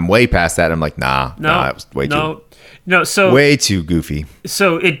now I'm way past that. I'm like, nah, it was way too goofy.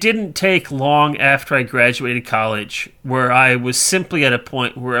 So it didn't take long after I graduated college where I was simply at a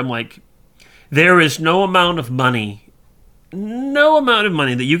point where I'm like, there is no amount of money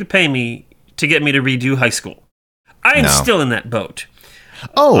that you could pay me to get me to redo high school. I am still in that boat.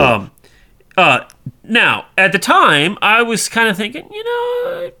 Oh. Now, at the time, I was kind of thinking,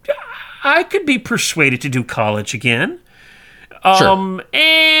 I could be persuaded to do college again. Sure.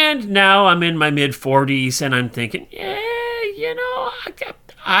 And now I'm in my mid-40s, and I'm thinking,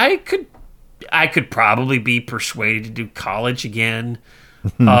 I could probably be persuaded to do college again.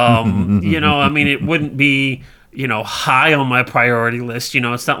 It wouldn't be, high on my priority list.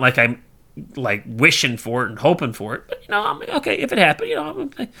 It's not like I'm like wishing for it and hoping for it. But, okay, if it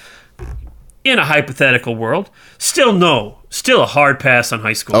happened, in a hypothetical world, still a hard pass on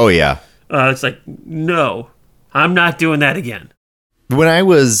high school. Oh, yeah. It's like, no, I'm not doing that again. When I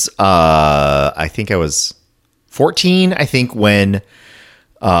was, I think I was 14, when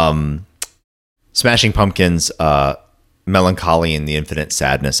Smashing Pumpkins' Melancholy and the Infinite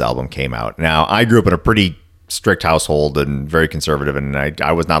Sadness album came out. Now, I grew up in a pretty strict household and very conservative, and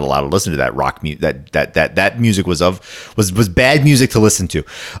I was not allowed to listen to that rock music. That music was bad music to listen to.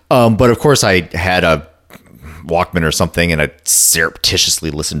 But of course, I had a Walkman or something, and I'd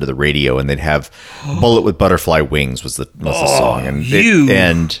surreptitiously listen to the radio, and they'd have "Bullet with Butterfly Wings" was the song,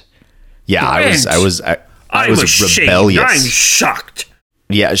 and I was rebellious. I'm shocked.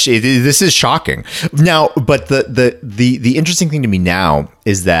 Yeah, this is shocking. Now, but the interesting thing to me now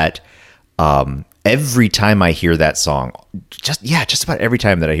is that every time I hear that song, just about every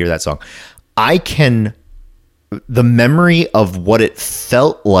time that I hear that song, the memory of what it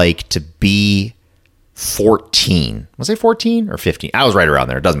felt like to be 14. Was I 14 or 15? I was right around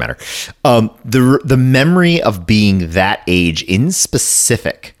there. It doesn't matter. The memory of being that age in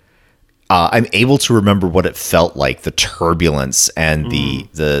specific, I'm able to remember what it felt like, the turbulence and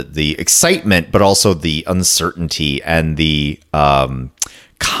the excitement, but also the uncertainty and the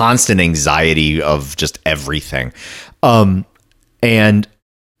constant anxiety of just everything. And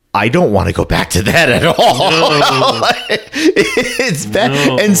I don't want to go back to that at all. No. It's bad.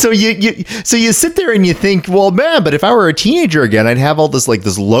 No. And so you sit there and you think, well, man, but if I were a teenager again, I'd have all this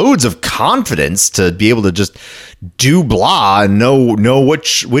loads of confidence to be able to just do blah and know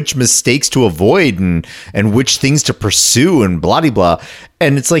which mistakes to avoid and which things to pursue and blah blah.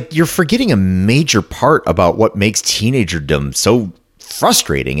 And it's like you're forgetting a major part about what makes teenagerdom so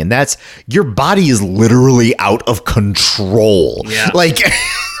frustrating, and that's your body is literally out of control. Yeah. Like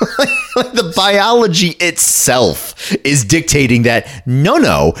the biology itself is dictating that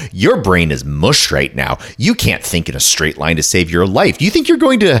no, your brain is mush right now. You can't think in a straight line to save your life. Do you think you're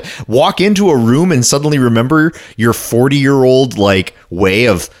going to walk into a room and suddenly remember your 40-year-old way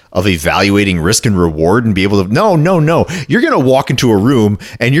of evaluating risk and reward and be able to no. You're going to walk into a room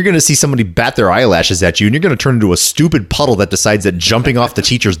and you're going to see somebody bat their eyelashes at you, and you're going to turn into a stupid puddle that decides that jumping off the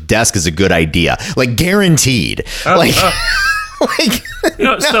teacher's desk is a good idea. Guaranteed.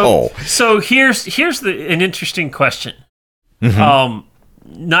 No. So here's an interesting question. Mm-hmm.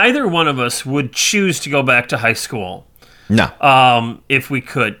 Neither one of us would choose to go back to high school. No. If we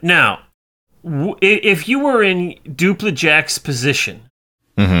could. Now, if you were in Dupla Jack's position,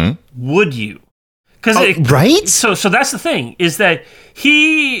 mm-hmm. would you? Right? So that's the thing, is that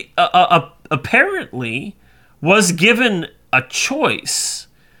he apparently was given a choice.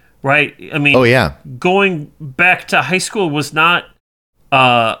 Right? I mean, oh, yeah. Going back to high school was not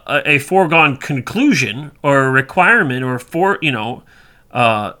a foregone conclusion or a requirement or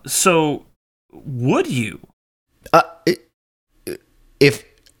so would you?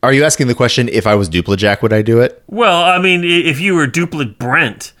 Are you asking the question, if I was Dupla Jack, would I do it? Well, I mean, if you were Dupla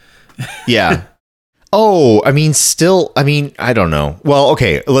Brent. Yeah. Oh, I don't know. Well,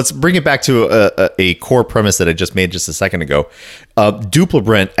 okay, let's bring it back to a core premise that I just made just a second ago. Dupla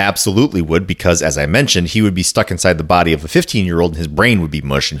Brent absolutely would, because, as I mentioned, he would be stuck inside the body of a 15-year-old, and his brain would be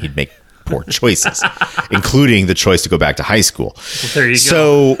mush, and he'd make poor choices, including the choice to go back to high school. Well, there you go.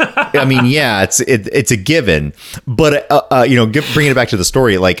 So, yeah, it's a given. But bringing it back to the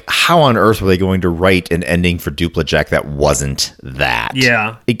story, how on earth were they going to write an ending for Dupla Jack that wasn't that?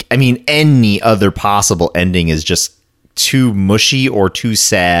 Yeah. Any other possible ending is just too mushy or too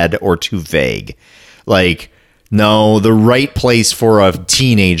sad or too vague. No, the right place for a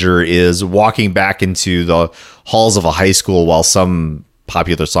teenager is walking back into the halls of a high school while some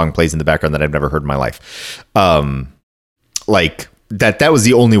popular song plays in the background that I've never heard in my life. like that was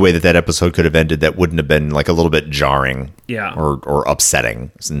the only way that episode could have ended that wouldn't have been like a little bit jarring, Yeah. or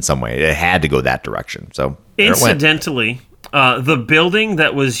upsetting in some way. It had to go that direction. So there it went. Incidentally, the building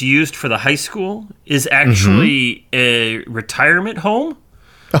that was used for the high school is actually a retirement home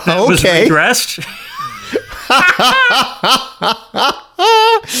that was redressed.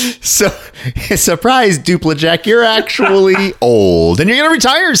 So, surprise, Duplajack, you're actually old and you're going to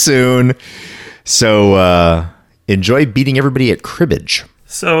retire soon. So, enjoy beating everybody at cribbage.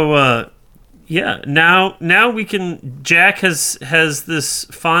 So, yeah, now we can. Jack has this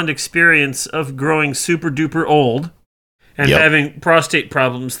fond experience of growing super duper old and having prostate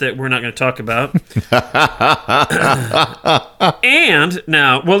problems that we're not going to talk about. And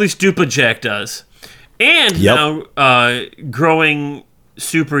now, well, at least Duplajack does. And now, growing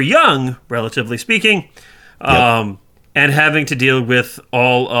super young, relatively speaking, and having to deal with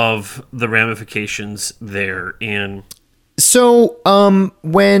all of the ramifications therein. So,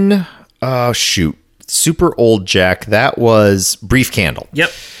 when super old Jack, that was Brief Candle.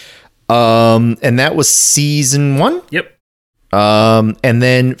 Yep. And that was season 1. Yep. And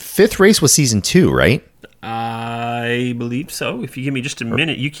then Fifth Race was season 2, right? I believe so. If you give me just a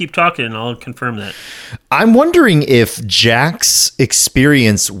minute, you keep talking and I'll confirm that. I'm wondering if Jack's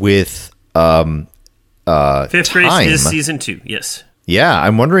experience with Fifth Race is season 2. Yes. Yeah,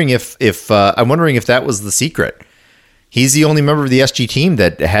 I'm wondering if that was the secret. He's the only member of the SG team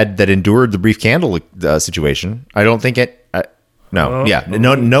that endured the Brief Candle situation. I don't think it.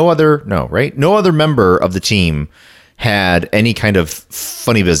 No other member of the team had any kind of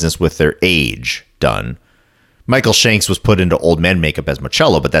funny business with their age done. Michael Shanks was put into old man makeup as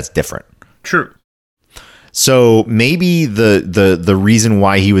Marcello, but that's different. True. So maybe the reason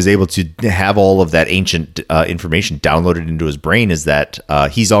why he was able to have all of that ancient information downloaded into his brain is that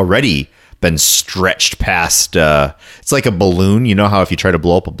he's already been stretched past. It's like a balloon. You know how if you try to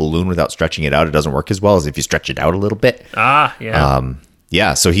blow up a balloon without stretching it out, it doesn't work as well as if you stretch it out a little bit. Yeah.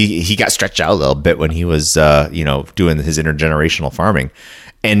 Yeah. So he got stretched out a little bit when he was doing his intergenerational farming.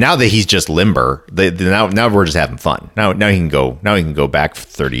 And now that he's just limber, now we're just having fun. Now he can go back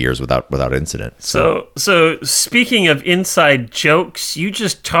 30 years without incident. So speaking of inside jokes, you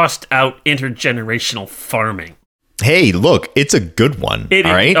just tossed out intergenerational farming. Hey, look, it's a good one. All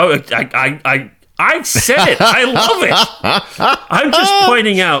right. Oh, I said it. I love it. I'm just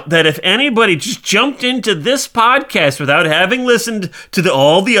pointing out that if anybody just jumped into this podcast without having listened to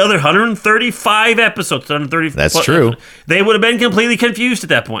all the other 135 episodes, that's true. They would have been completely confused at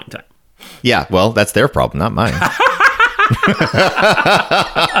that point in time. Yeah, well, that's their problem, not mine.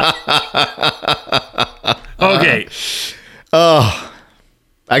 Okay.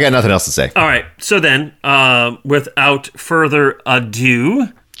 I got nothing else to say. All right. So then, without further ado,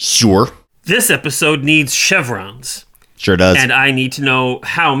 sure. This episode needs chevrons. Sure does. And I need to know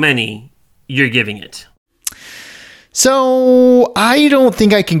how many you're giving it. So I don't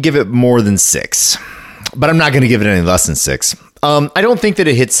think I can give it more than 6, but I'm not going to give it any less than 6. I don't think that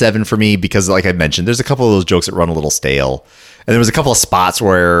it hit 7 for me because, like I mentioned, there's a couple of those jokes that run a little stale. And there was a couple of spots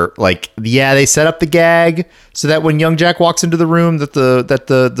where, they set up the gag so that when young Jack walks into the room, that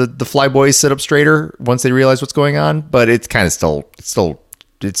the flyboys sit up straighter once they realize what's going on. But it's kind of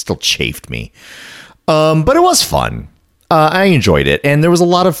still chafed me. But it was fun. I enjoyed it. And there was a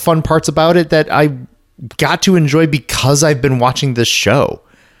lot of fun parts about it that I got to enjoy because I've been watching this show.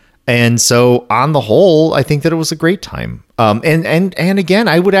 And so on the whole, I think that it was a great time. And again,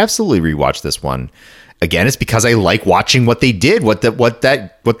 I would absolutely rewatch this one. Again, it's because I like watching what they did, what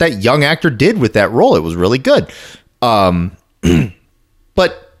that young actor did with that role. It was really good. But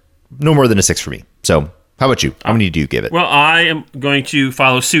no more than a 6 for me. So how about you? How many do you give it? Well, I am going to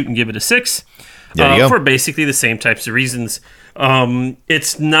follow suit and give it a 6. There you go. For basically the same types of reasons.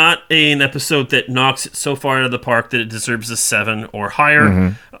 It's not an episode that knocks it so far out of the park that it deserves a 7 or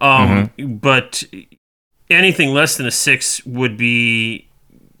higher. But anything less than a 6 would be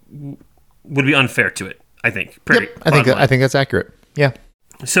unfair to it, I think. I think that's accurate. Yeah.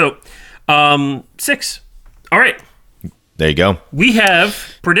 So, 6. All right. There you go. We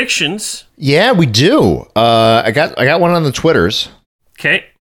have predictions. Yeah, we do. I got one on the Twitters. Okay.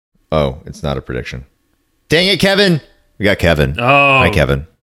 Oh, it's not a prediction. Dang it, Kevin. We got Kevin. Oh. Hi, Kevin.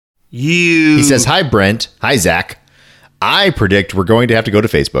 He says, hi, Brent. Hi, Zach. I predict we're going to have to go to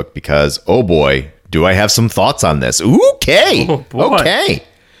Facebook because, oh boy, do I have some thoughts on this. Okay. Oh, boy. Okay.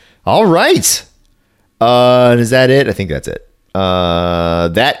 All right. Is that it? I think that's it.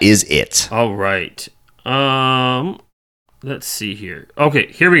 That is it. All right. Let's see here.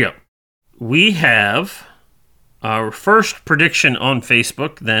 Okay, here we go. We have our first prediction on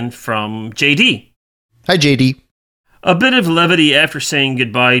Facebook, then from JD. Hi, JD. A bit of levity after saying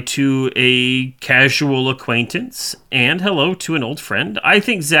goodbye to a casual acquaintance and hello to an old friend. I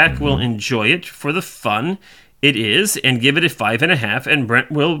think Zach will enjoy it for the fun it is and give it a 5.5, and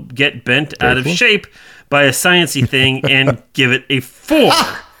Brent will get bent out of shape by a sciencey thing and give it a 4.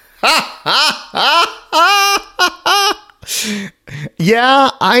 Yeah,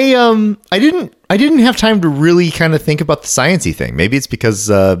 I didn't have time to really kind of think about the sciencey thing. Maybe it's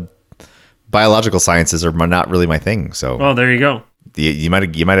because biological sciences are not really my thing. So, well, there you go. You might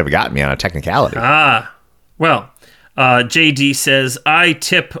have gotten me on a technicality. Well, JD says I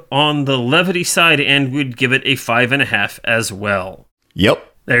tip on the levity side and would give it a 5.5 as well.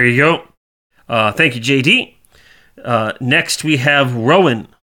 Yep. There you go. Thank you, JD. Next we have Rowan.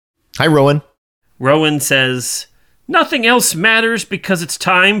 Hi, Rowan. Rowan says nothing else matters because it's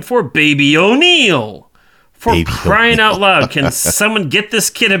time for Baby O'Neill. For Baby crying out loud, can someone get this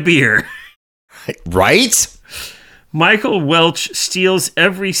kid a beer? Right? Michael Welch steals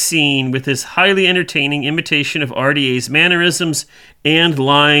every scene with his highly entertaining imitation of RDA's mannerisms and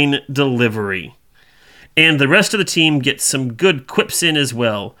line delivery. And the rest of the team gets some good quips in as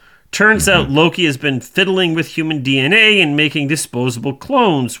well. Turns out Loki has been fiddling with human DNA and making disposable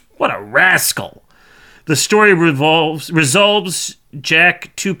clones. What a rascal. The story resolves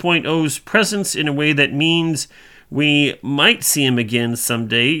Jack 2.0's presence in a way that means we might see him again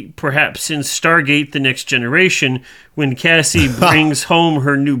someday, perhaps in Stargate The Next Generation, when Cassie brings home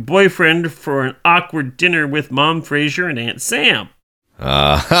her new boyfriend for an awkward dinner with Mom Frasier and Aunt Sam.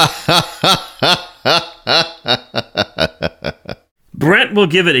 Brent will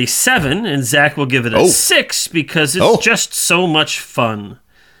give it a 7, and Zach will give it a 6 because it's just so much fun.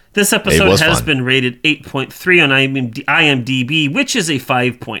 This episode has been rated 8.3 on IMDb, which is a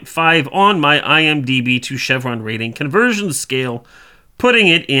 5.5 on my IMDb to Chevron rating conversion scale, putting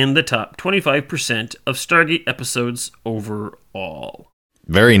it in the top 25% of Stargate episodes overall.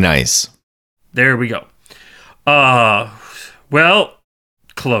 Very nice. There we go. Well,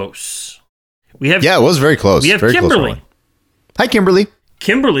 close. It was very close. We have very Kimberly. Close. Hi, Kimberly.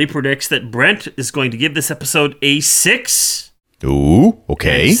 Kimberly predicts that Brent is going to give this episode a 6. Ooh,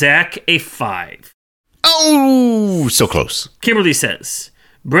 okay. And Zach a 5. Oh, so close. Kimberly says,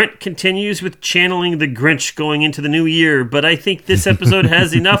 Brent continues with channeling the Grinch going into the new year, but I think this episode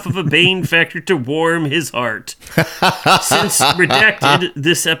has enough of a Bane factor to warm his heart. Since Redacted,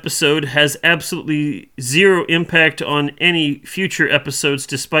 this episode has absolutely zero impact on any future episodes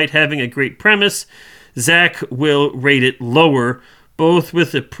despite having a great premise. Zach will rate it lower. Both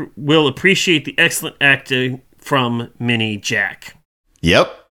will appreciate the excellent acting from Mini Jack.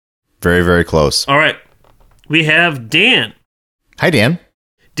 Yep. Very, very close. All right. We have Dan. Hi, Dan.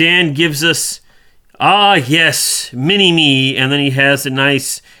 Dan gives us, yes, Mini-Me, and then he has a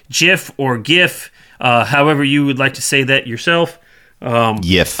nice GIF or GIF, however you would like to say that yourself,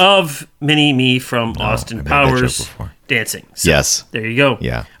 GIF of Mini-Me from Austin Powers dancing. So, yes. There you go.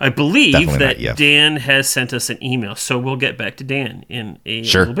 Yeah. I believe Definitely that Dan has sent us an email, so we'll get back to Dan in a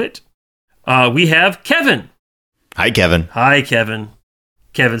Sure. little bit. We have Kevin. Hi, Kevin. Hi, Kevin.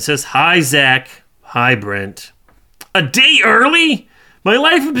 Kevin says, hi, Zach. Hi, Brent. A day early? My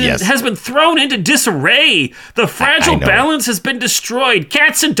life has been thrown into disarray. The fragile balance has been destroyed.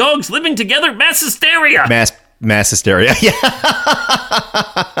 Cats and dogs living together. Mass hysteria. Mass hysteria. Yeah.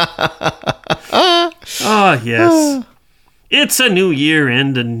 Yes. It's a new year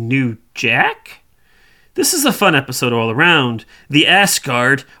and a new Jack. This is a fun episode all around. The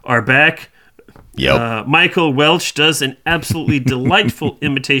Asgard are back. Yep. Michael Welch does an absolutely delightful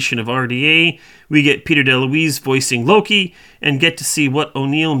imitation of RDA. We get Peter DeLuise voicing Loki and get to see what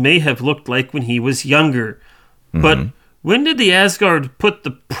O'Neill may have looked like when he was younger. Mm-hmm. But when did the Asgard put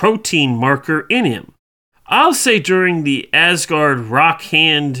the protein marker in him? I'll say during the Asgard rock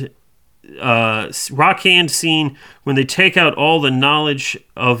hand scene when they take out all the knowledge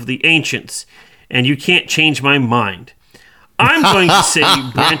of the ancients, and you can't change my mind. I'm going to say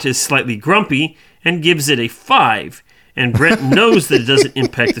Brent is slightly grumpy and gives it a 5. And Brent knows that it doesn't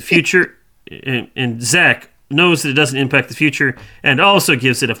impact the future. And Zach knows that it doesn't impact the future and also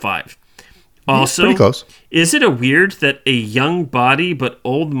gives it a 5. Also, pretty close. Is it a weird that a young body but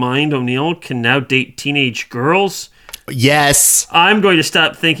old mind O'Neill can now date teenage girls? Yes. I'm going to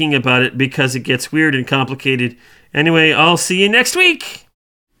stop thinking about it because it gets weird and complicated. Anyway, I'll see you next week.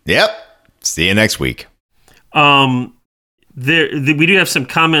 Yep. See you next week. We do have some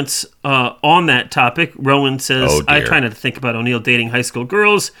comments on that topic. Rowan says, I try not to think about O'Neill dating high school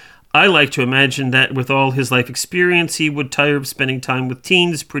girls. I like to imagine that with all his life experience, he would tire of spending time with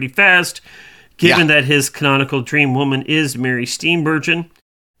teens pretty fast, given that his canonical dream woman is Mary Steenburgen.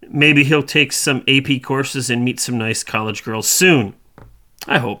 Maybe he'll take some AP courses and meet some nice college girls soon.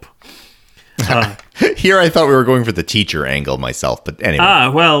 I hope. Here I thought we were going for the teacher angle myself, but anyway.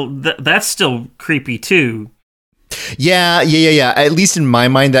 Well, that's still creepy too. Yeah. At least in my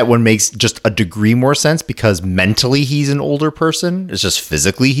mind, that one makes just a degree more sense because mentally he's an older person. It's just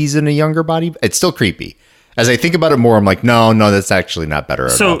physically he's in a younger body. It's still creepy. As I think about it more, I'm like, no, that's actually not better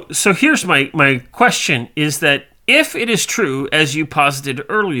at all. So here's my question is that if it is true, as you posited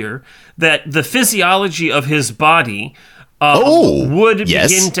earlier, that the physiology of his body would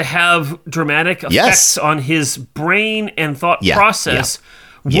begin to have dramatic effects on his brain and thought process,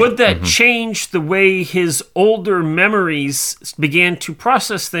 would that change the way his older memories began to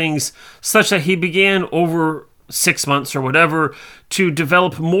process things such that he began over 6 months or whatever to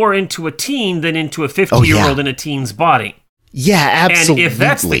develop more into a teen than into a 50-year-old in a teen's body? Yeah, absolutely. And if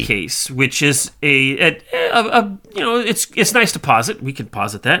that's the case, which is it's nice to posit. We can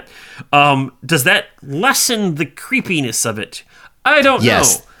posit that. Does that lessen the creepiness of it? I don't know.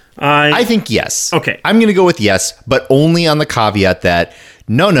 I think yes. Okay. I'm going to go with yes, but only on the caveat that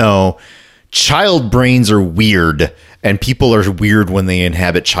no, child brains are weird, and people are weird when they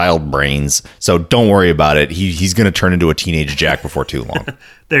inhabit child brains. So don't worry about it. He's going to turn into a teenage Jack before too long.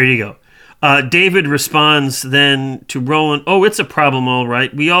 There you go. David responds then to Roland, "Oh, it's a problem, all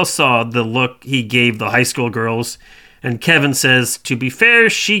right. We all saw the look he gave the high school girls." And Kevin says, "To be fair,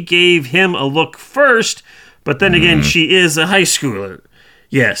 she gave him a look first, but then again, she is a high schooler."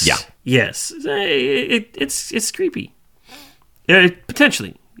 Yes. Yeah. Yes. It's creepy.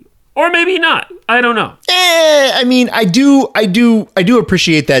 Potentially. Or maybe not. I don't know. I mean, I do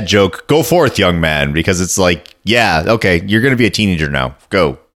appreciate that joke. Go forth, young man, because it's like, yeah, okay, you're going to be a teenager now.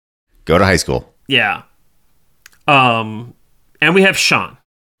 Go to high school. Yeah. And we have Sean.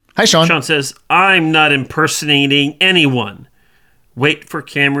 Hi, Sean. Sean says, "I'm not impersonating anyone. Wait for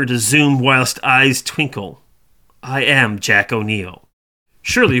camera to zoom whilst eyes twinkle. I am Jack O'Neill.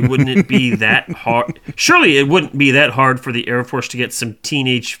 Surely it wouldn't be that hard for the Air Force to get some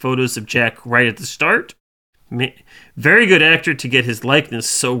teenage photos of Jack right at the start. Very good actor to get his likeness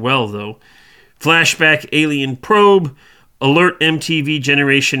so well, though. Flashback alien probe. Alert MTV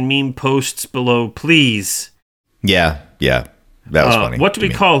generation meme posts below, please." Yeah. That was funny. What do we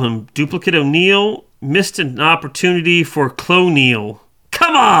call him? Duplicate O'Neill? Missed an opportunity for Cloneal.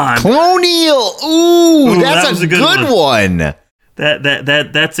 Come on! Cloneal! Ooh, that's a good one.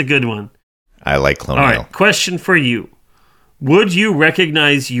 That's a good one. I like Cloneal. All right, question for you. Would you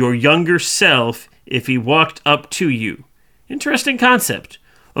recognize your younger self if he walked up to you? Interesting concept.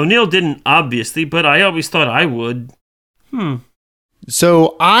 O'Neill didn't, obviously, but I always thought I would.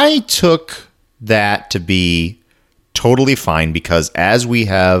 So I took that to be totally fine because as we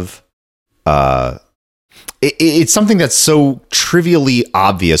have, it's something that's so trivially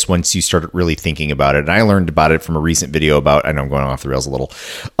obvious once you start really thinking about it. And I learned about it from a recent video about, I know I'm going off the rails a little,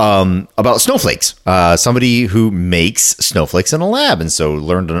 about snowflakes. Somebody who makes snowflakes in a lab. And so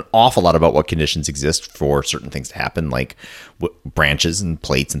learned an awful lot about what conditions exist for certain things to happen, like branches and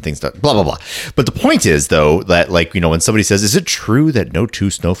plates and things, blah, blah, blah. But the point is, though, that when somebody says, "Is it true that no two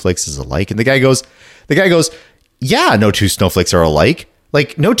snowflakes is alike?" And the guy goes, "Yeah, no two snowflakes are alike.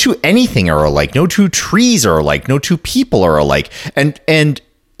 Like, no two anything are alike. No two trees are alike. No two people are alike." And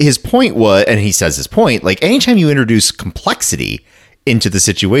his point was, and he says his point, like, anytime you introduce complexity into the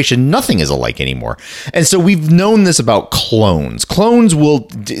situation, nothing is alike anymore. And so we've known this about clones.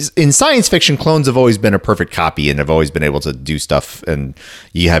 In science fiction, clones have always been a perfect copy and have always been able to do stuff. And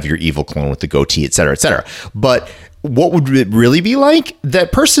you have your evil clone with the goatee, et cetera, et cetera. But what would it really be like?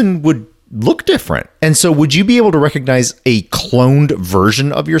 That person would look different. And so would you be able to recognize a cloned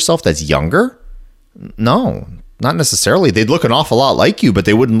version of yourself that's younger? No, not necessarily. They'd look an awful lot like you, but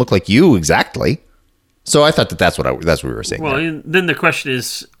they wouldn't look like you exactly. So I thought that's what we were saying. Well, then the question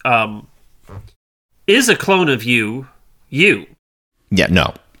is a clone of you? Yeah,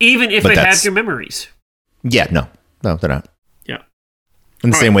 no. Even if they have your memories? Yeah, no, they're not. Yeah. In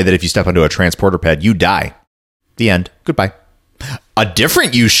the same way that if you step onto a transporter pad, you die. The end. Goodbye. A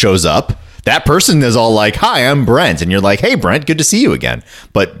different you shows up. That person is all like, "Hi, I'm Brent." And you're like, "Hey, Brent, good to see you again."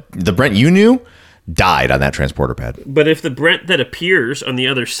 But the Brent you knew died on that transporter pad. But if the Brent that appears on the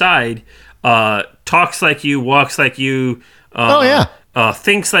other side talks like you, walks like you,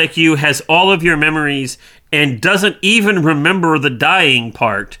 thinks like you, has all of your memories, and doesn't even remember the dying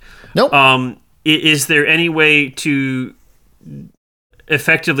part, nope. Is there any way to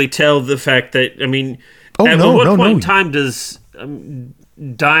effectively tell the fact that, I mean, at what point in time does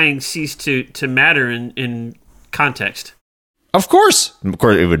dying cease to matter in context? Of course,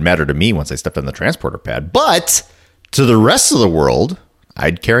 it would matter to me once I stepped on the transporter pad, but to the rest of the world,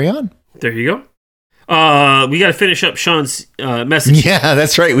 I'd carry on. There you go. We got to finish up Sean's message. Yeah,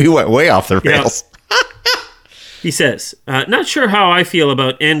 that's right. We went way off the rails. He says, not sure how I feel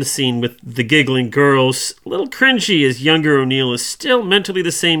about end scene with the giggling girls. A little cringy as younger O'Neill is still mentally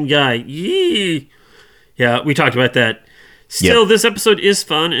the same guy. Yee. Yeah, we talked about that. Still, This episode is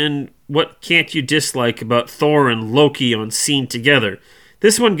fun, and what can't you dislike about Thor and Loki on scene together?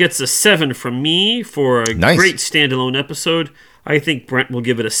 This one gets a 7 from me for a great standalone episode. I think Brent will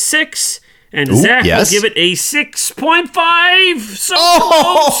give it a 6, and Zach will give it a 6.5.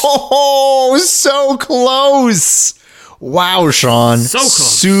 So close. Wow, Sean. So close.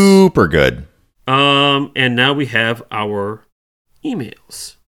 Super good. And now we have our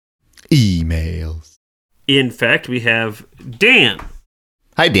emails. In fact, we have Dan.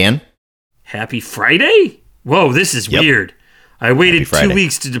 Hi, Dan. Happy Friday? Whoa, this is weird. I waited 2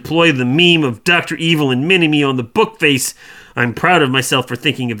 weeks to deploy the meme of Dr. Evil and Mini-Me on the book face. I'm proud of myself for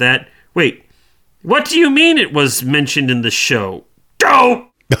thinking of that. Wait, what do you mean it was mentioned in the show?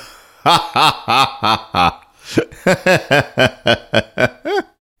 Dope!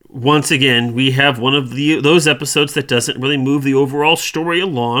 Once again, we have one of those episodes that doesn't really move the overall story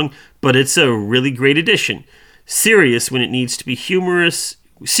along, but it's a really great addition. Serious when it needs to be humorous.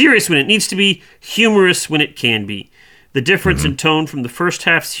 Serious when it needs to be, humorous when it can be. The difference in tone from the first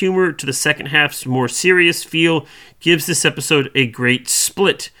half's humor to the second half's more serious feel gives this episode a great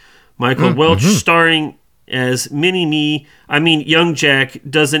split. Michael Welch starring as Young Jack,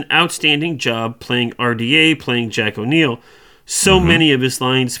 does an outstanding job playing RDA, playing Jack O'Neill. So many of his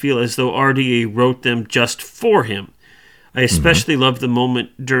lines feel as though RDA wrote them just for him. I especially love the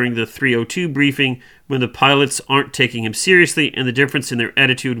moment during the 302 briefing when the pilots aren't taking him seriously, and the difference in their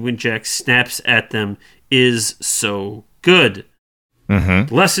attitude when Jack snaps at them is so good.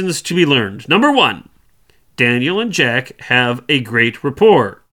 Lessons to be learned. Number 1, Daniel and Jack have a great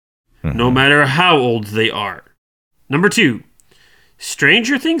rapport, no matter how old they are. Number 2,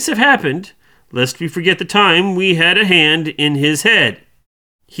 stranger things have happened, lest we forget the time we had a hand in his head.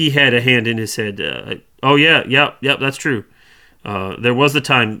 He had a hand in his head. That's true. There was a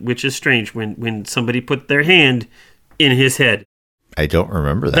time, which is strange, when somebody put their hand in his head. I don't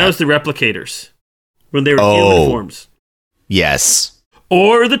remember that. That was the replicators. When they were in human forms. Yes.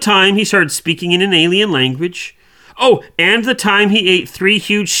 Or the time he started speaking in an alien language. Oh, and the time he ate 3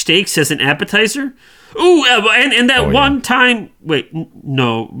 huge steaks as an appetizer. Ooh, and that one time... Wait,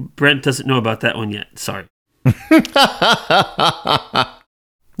 no, Brent doesn't know about that one yet. Sorry.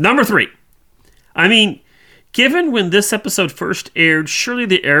 Number 3. Given when this episode first aired, surely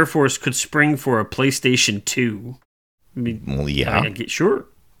the Air Force could spring for a PlayStation 2. Sure.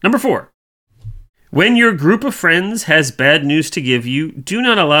 Number 4. When your group of friends has bad news to give you, do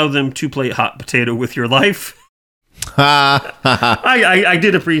not allow them to play hot potato with your life. I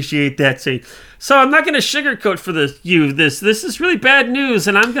did appreciate that scene. So I'm not going to sugarcoat for this. This is really bad news,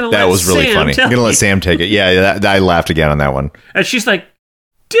 and I'm going to let Sam. That was really funny. I'm going to let Sam take it. Yeah, I laughed again on that one. And she's like,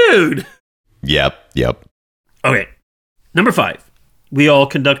 dude. Yep. Okay. Number 5. We all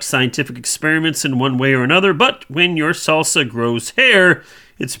conduct scientific experiments in one way or another, but when your salsa grows hair,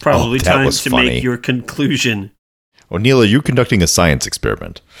 it's probably time to make your conclusion. O'Neill, are you conducting a science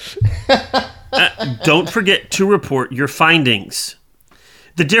experiment? Don't forget to report your findings.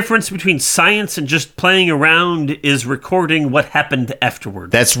 The difference between science and just playing around is recording what happened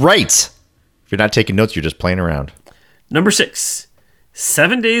afterward. That's right. If you're not taking notes, you're just playing around. Number 6.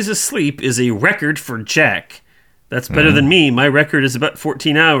 7 days of sleep is a record for Jack. That's better than me. My record is about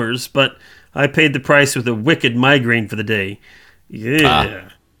 14 hours, but I paid the price with a wicked migraine for the day. Yeah.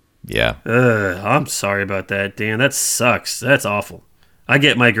 I'm sorry about that, Dan. That sucks. That's awful. I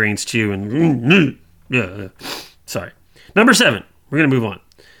get migraines too, and sorry. Number 7. We're going to move on.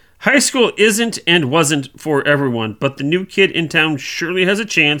 High school isn't and wasn't for everyone, but the new kid in town surely has a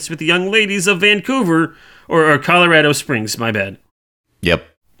chance with the young ladies of Vancouver or Colorado Springs. My bad. Yep.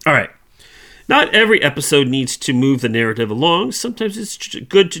 All right. Not every episode needs to move the narrative along. Sometimes it's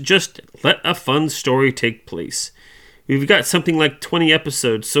good to just let a fun story take place. We've got something like 20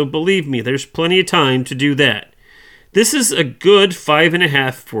 episodes, so believe me, there's plenty of time to do that. This is a good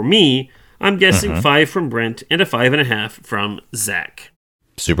 5.5 for me. I'm guessing 5 from Brent and a 5.5 from Zach.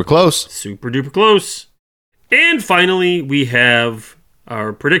 Super close. Super duper close. And finally, we have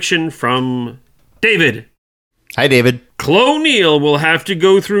our prediction from David. Hi, David. Chloe Neal will have to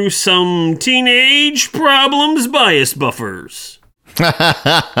go through some teenage problems bias buffers.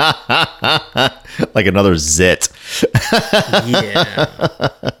 Like another zit. Yeah.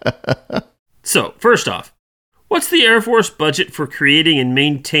 So, first off, what's the Air Force budget for creating and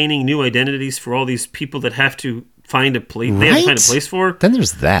maintaining new identities for all these people that have to find a place. They had to find a place for. Then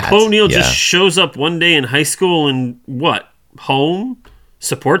there's that. Chloe Neal just shows up one day in high school and what? Home?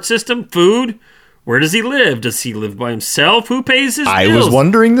 Support system? Food? Where does he live? Does he live by himself? Who pays his bills? I was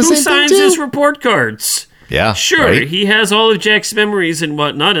wondering the same thing, Who signs his report cards? Yeah. Sure, right? he has all of Jack's memories and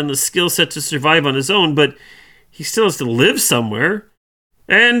whatnot and the skill set to survive on his own, but he still has to live somewhere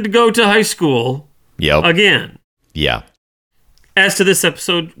and go to high school again. Yeah. As to this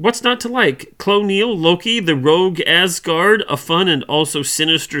episode, what's not to like? Chloe Neal, Loki, the rogue Asgard, a fun and also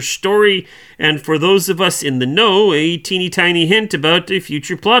sinister story, and for those of us in the know, a teeny tiny hint about a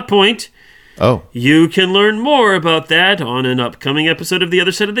future plot point. Oh. You can learn more about that on an upcoming episode of The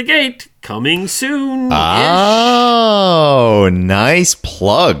Other Side of the Gate, coming soon. Oh, nice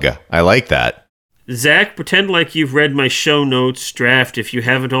plug. I like that. Zach, pretend like you've read my show notes draft if you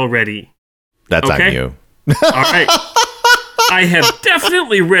haven't already. That's okay? on you. All right. I have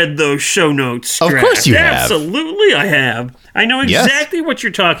definitely read those show notes draft. Of course you have. Absolutely I have. I know exactly what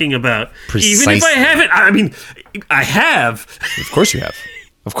you're talking about. Even if I haven't, I mean, I have. Of course you have.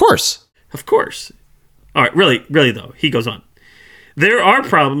 Of course. Of course. All right, really though, he goes on. There are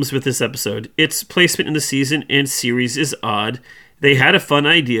problems with this episode. Its placement in the season and series is odd. They had a fun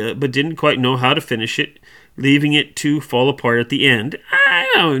idea, but didn't quite know how to finish it, leaving it to fall apart at the end.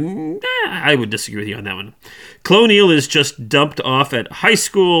 I would disagree with you on that one. Chloe Neal is just dumped off at high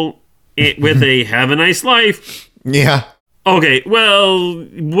school with a have a nice life. Yeah. Okay, well,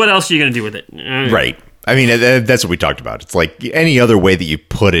 what else are you going to do with it? Right. I mean, that's what we talked about. It's like any other way that you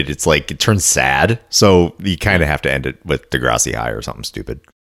put it, it's like it turns sad. So you kind of have to end it with Degrassi High or something stupid.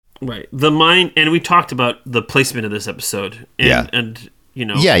 Right. And we talked about the placement of this episode. And you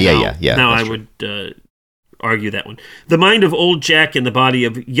know. Yeah. Now I would argue that one. The mind of old Jack and the body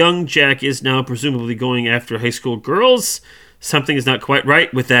of young Jack is now presumably going after high school girls. Something is not quite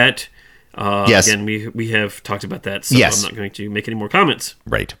right with that. Yes. Again, we have talked about that, so yes. I'm not going to make any more comments.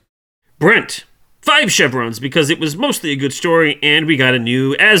 Right. Brent, 5 chevrons because it was mostly a good story and we got a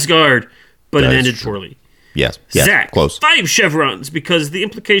new Asgard, but it ended poorly. Yes. Zach, close. 5 chevrons because the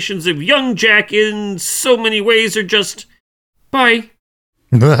implications of young Jack in so many ways are just bye.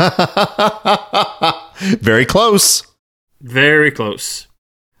 Very close. Very close.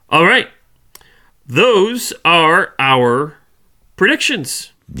 All right. Those are our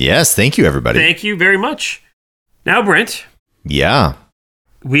predictions. Yes, thank you, everybody. Thank you very much. Now, Brent. Yeah.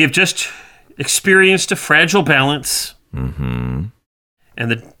 We have just experienced a fragile balance. Mm-hmm.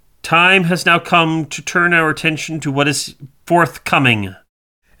 And the time has now come to turn our attention to what is forthcoming.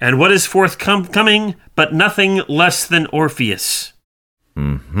 And what is forthcoming but nothing less than Orpheus.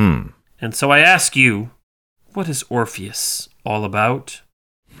 Mm-hmm. And so I ask you, what is Orpheus all about?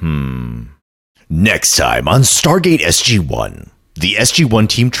 Next time on Stargate SG-1, the SG-1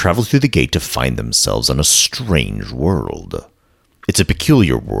 team travels through the gate to find themselves on a strange world. It's a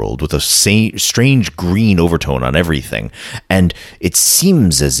peculiar world with a strange green overtone on everything, and it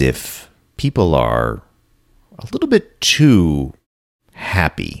seems as if people are a little bit too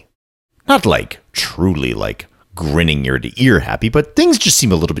happy. Not like truly like grinning ear to ear happy, but things just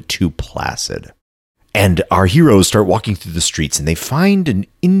seem a little bit too placid. And our heroes start walking through the streets and they find an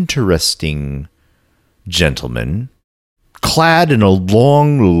interesting gentleman clad in a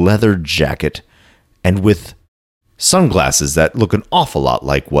long leather jacket and with sunglasses that look an awful lot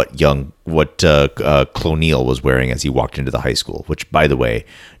like what Chloe Neal was wearing as he walked into the high school, which, by the way,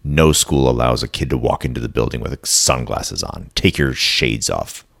 no school allows a kid to walk into the building with sunglasses on. Take your shades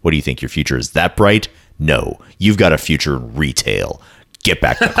off. What do you think? Your future is that bright? No. You've got a future in retail. Get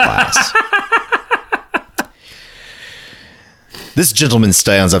back to class. This gentleman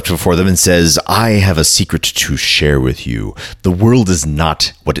stands up before them and says, I have a secret to share with you. The world is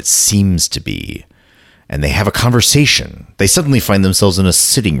not what it seems to be. And they have a conversation. They suddenly find themselves in a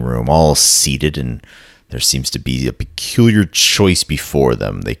sitting room, all seated, and there seems to be a peculiar choice before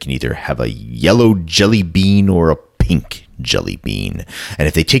them. They can either have a yellow jelly bean or a pink jelly bean. And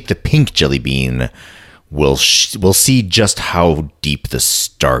if they take the pink jelly bean, we'll see just how deep the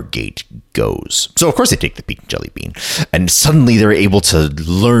Stargate goes. So, of course, they take the pink jelly bean. And suddenly they're able to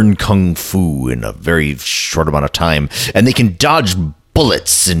learn kung fu in a very short amount of time. And they can dodge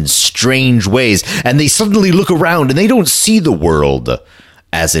bullets in strange ways. And they suddenly look around and they don't see the world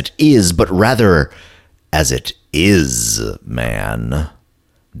as it is, but rather as it is, man.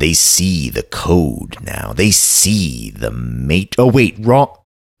 They see the code now. They see the mate. Oh, wait, wrong.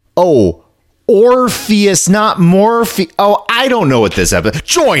 Oh, Orpheus, not Morpheus. Oh, I don't know what this episode.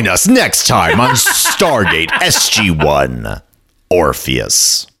 Join us next time on Stargate SG-1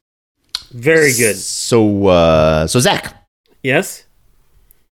 Orpheus. Very good. So Zach. Yes?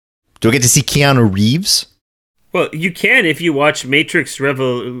 Do I get to see Keanu Reeves? Well, you can if you watch Matrix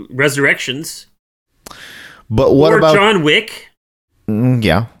Resurrections. But what or about John Wick.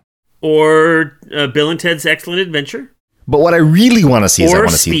 Yeah. Or Bill and Ted's Excellent Adventure. But what I really want to see is I Or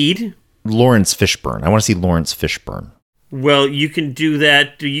want to Speed. see Lawrence Fishburne. I want to see Lawrence Fishburne. Well, you can do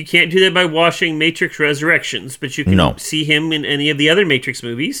that. You can't do that by watching Matrix Resurrections, but you can see him in any of the other Matrix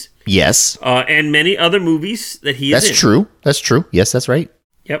movies. Yes. And many other movies that he is in. That's true. That's true. Yes, that's right.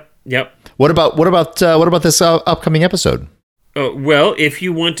 Yep. What about this upcoming episode? Well, if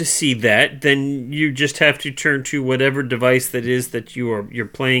you want to see that, then you just have to turn to whatever device that is that you're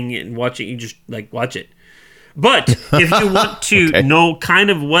playing and watching. You just watch it. But if you want to know kind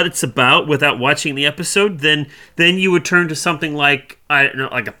of what it's about without watching the episode, then you would turn to something like I don't know,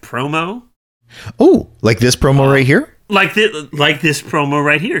 like a promo. Oh, like this promo right here? Like this promo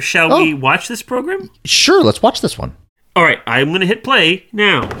right here. Shall we watch this program? Sure, let's watch this one. All right, I'm going to hit play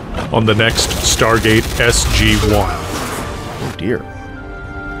now. On the next Stargate SG-1. Oh, dear.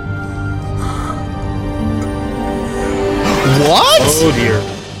 What? Oh, dear.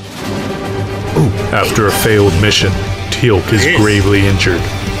 After a failed mission, Teal'c is gravely injured,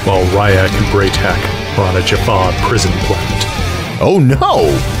 while Ryak and Braytak are on a Jaffa prison planet. Oh, no!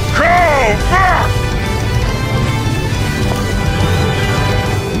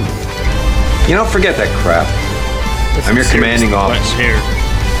 You know, forget that crap. I'm your commanding officer.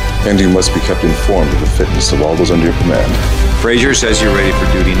 And you must be kept informed of the fitness of all those under your command. Frazier says you're ready for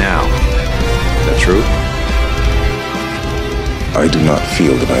duty now. Is that true? I do not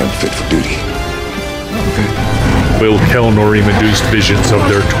feel that I am fit for duty. Will Kelnorim-induced visions of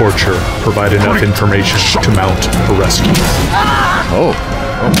their torture provide enough information to mount a rescue? Oh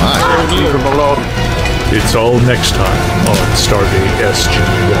my. It's all next time on Stargate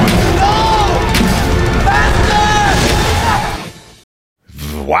SG-1.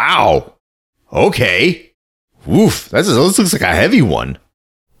 Wow. Okay. Oof. This looks like a heavy one.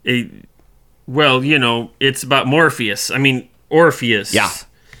 Well, it's about Morpheus. I mean, Orpheus. Yeah.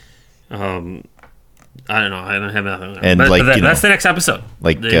 I don't know. I don't have nothing. And that's the next episode.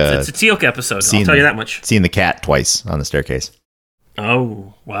 It's a Teal'c episode. I'll tell you that much. Seeing the cat twice on the staircase.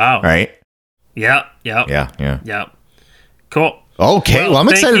 Oh, wow. Right? Yeah. Cool. Okay. Well, I'm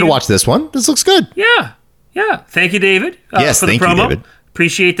excited to watch this one. This looks good. Yeah. Thank you, David. Yes, for the thank you, promo. David.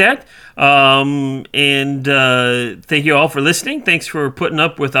 Appreciate that. And thank you all for listening. Thanks for putting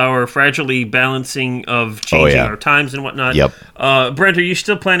up with our fragilely balancing of changing our times and whatnot. Yep. Brent, are you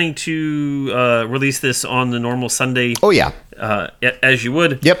still planning to release this on the normal Sunday? Oh, yeah. As you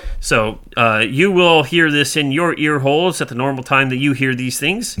would. Yep. So you will hear this in your ear holes at the normal time that you hear these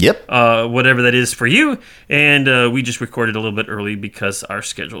things. Yep. Whatever that is for you. And we just recorded a little bit early because our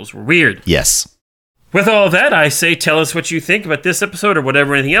schedules were weird. Yes. With all of that, I say tell us what you think about this episode or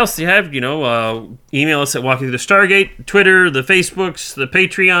whatever, anything else you have. Email us at Walking Through the Stargate, Twitter, the Facebooks, the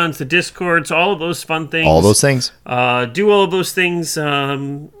Patreons, the Discords, all of those fun things. All those things. Do all of those things.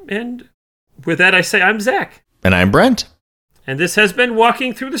 And with that, I say I'm Zach. And I'm Brent. And this has been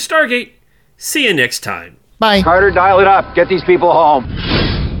Walking Through the Stargate. See you next time. Bye. Carter, dial it up. Get these people home.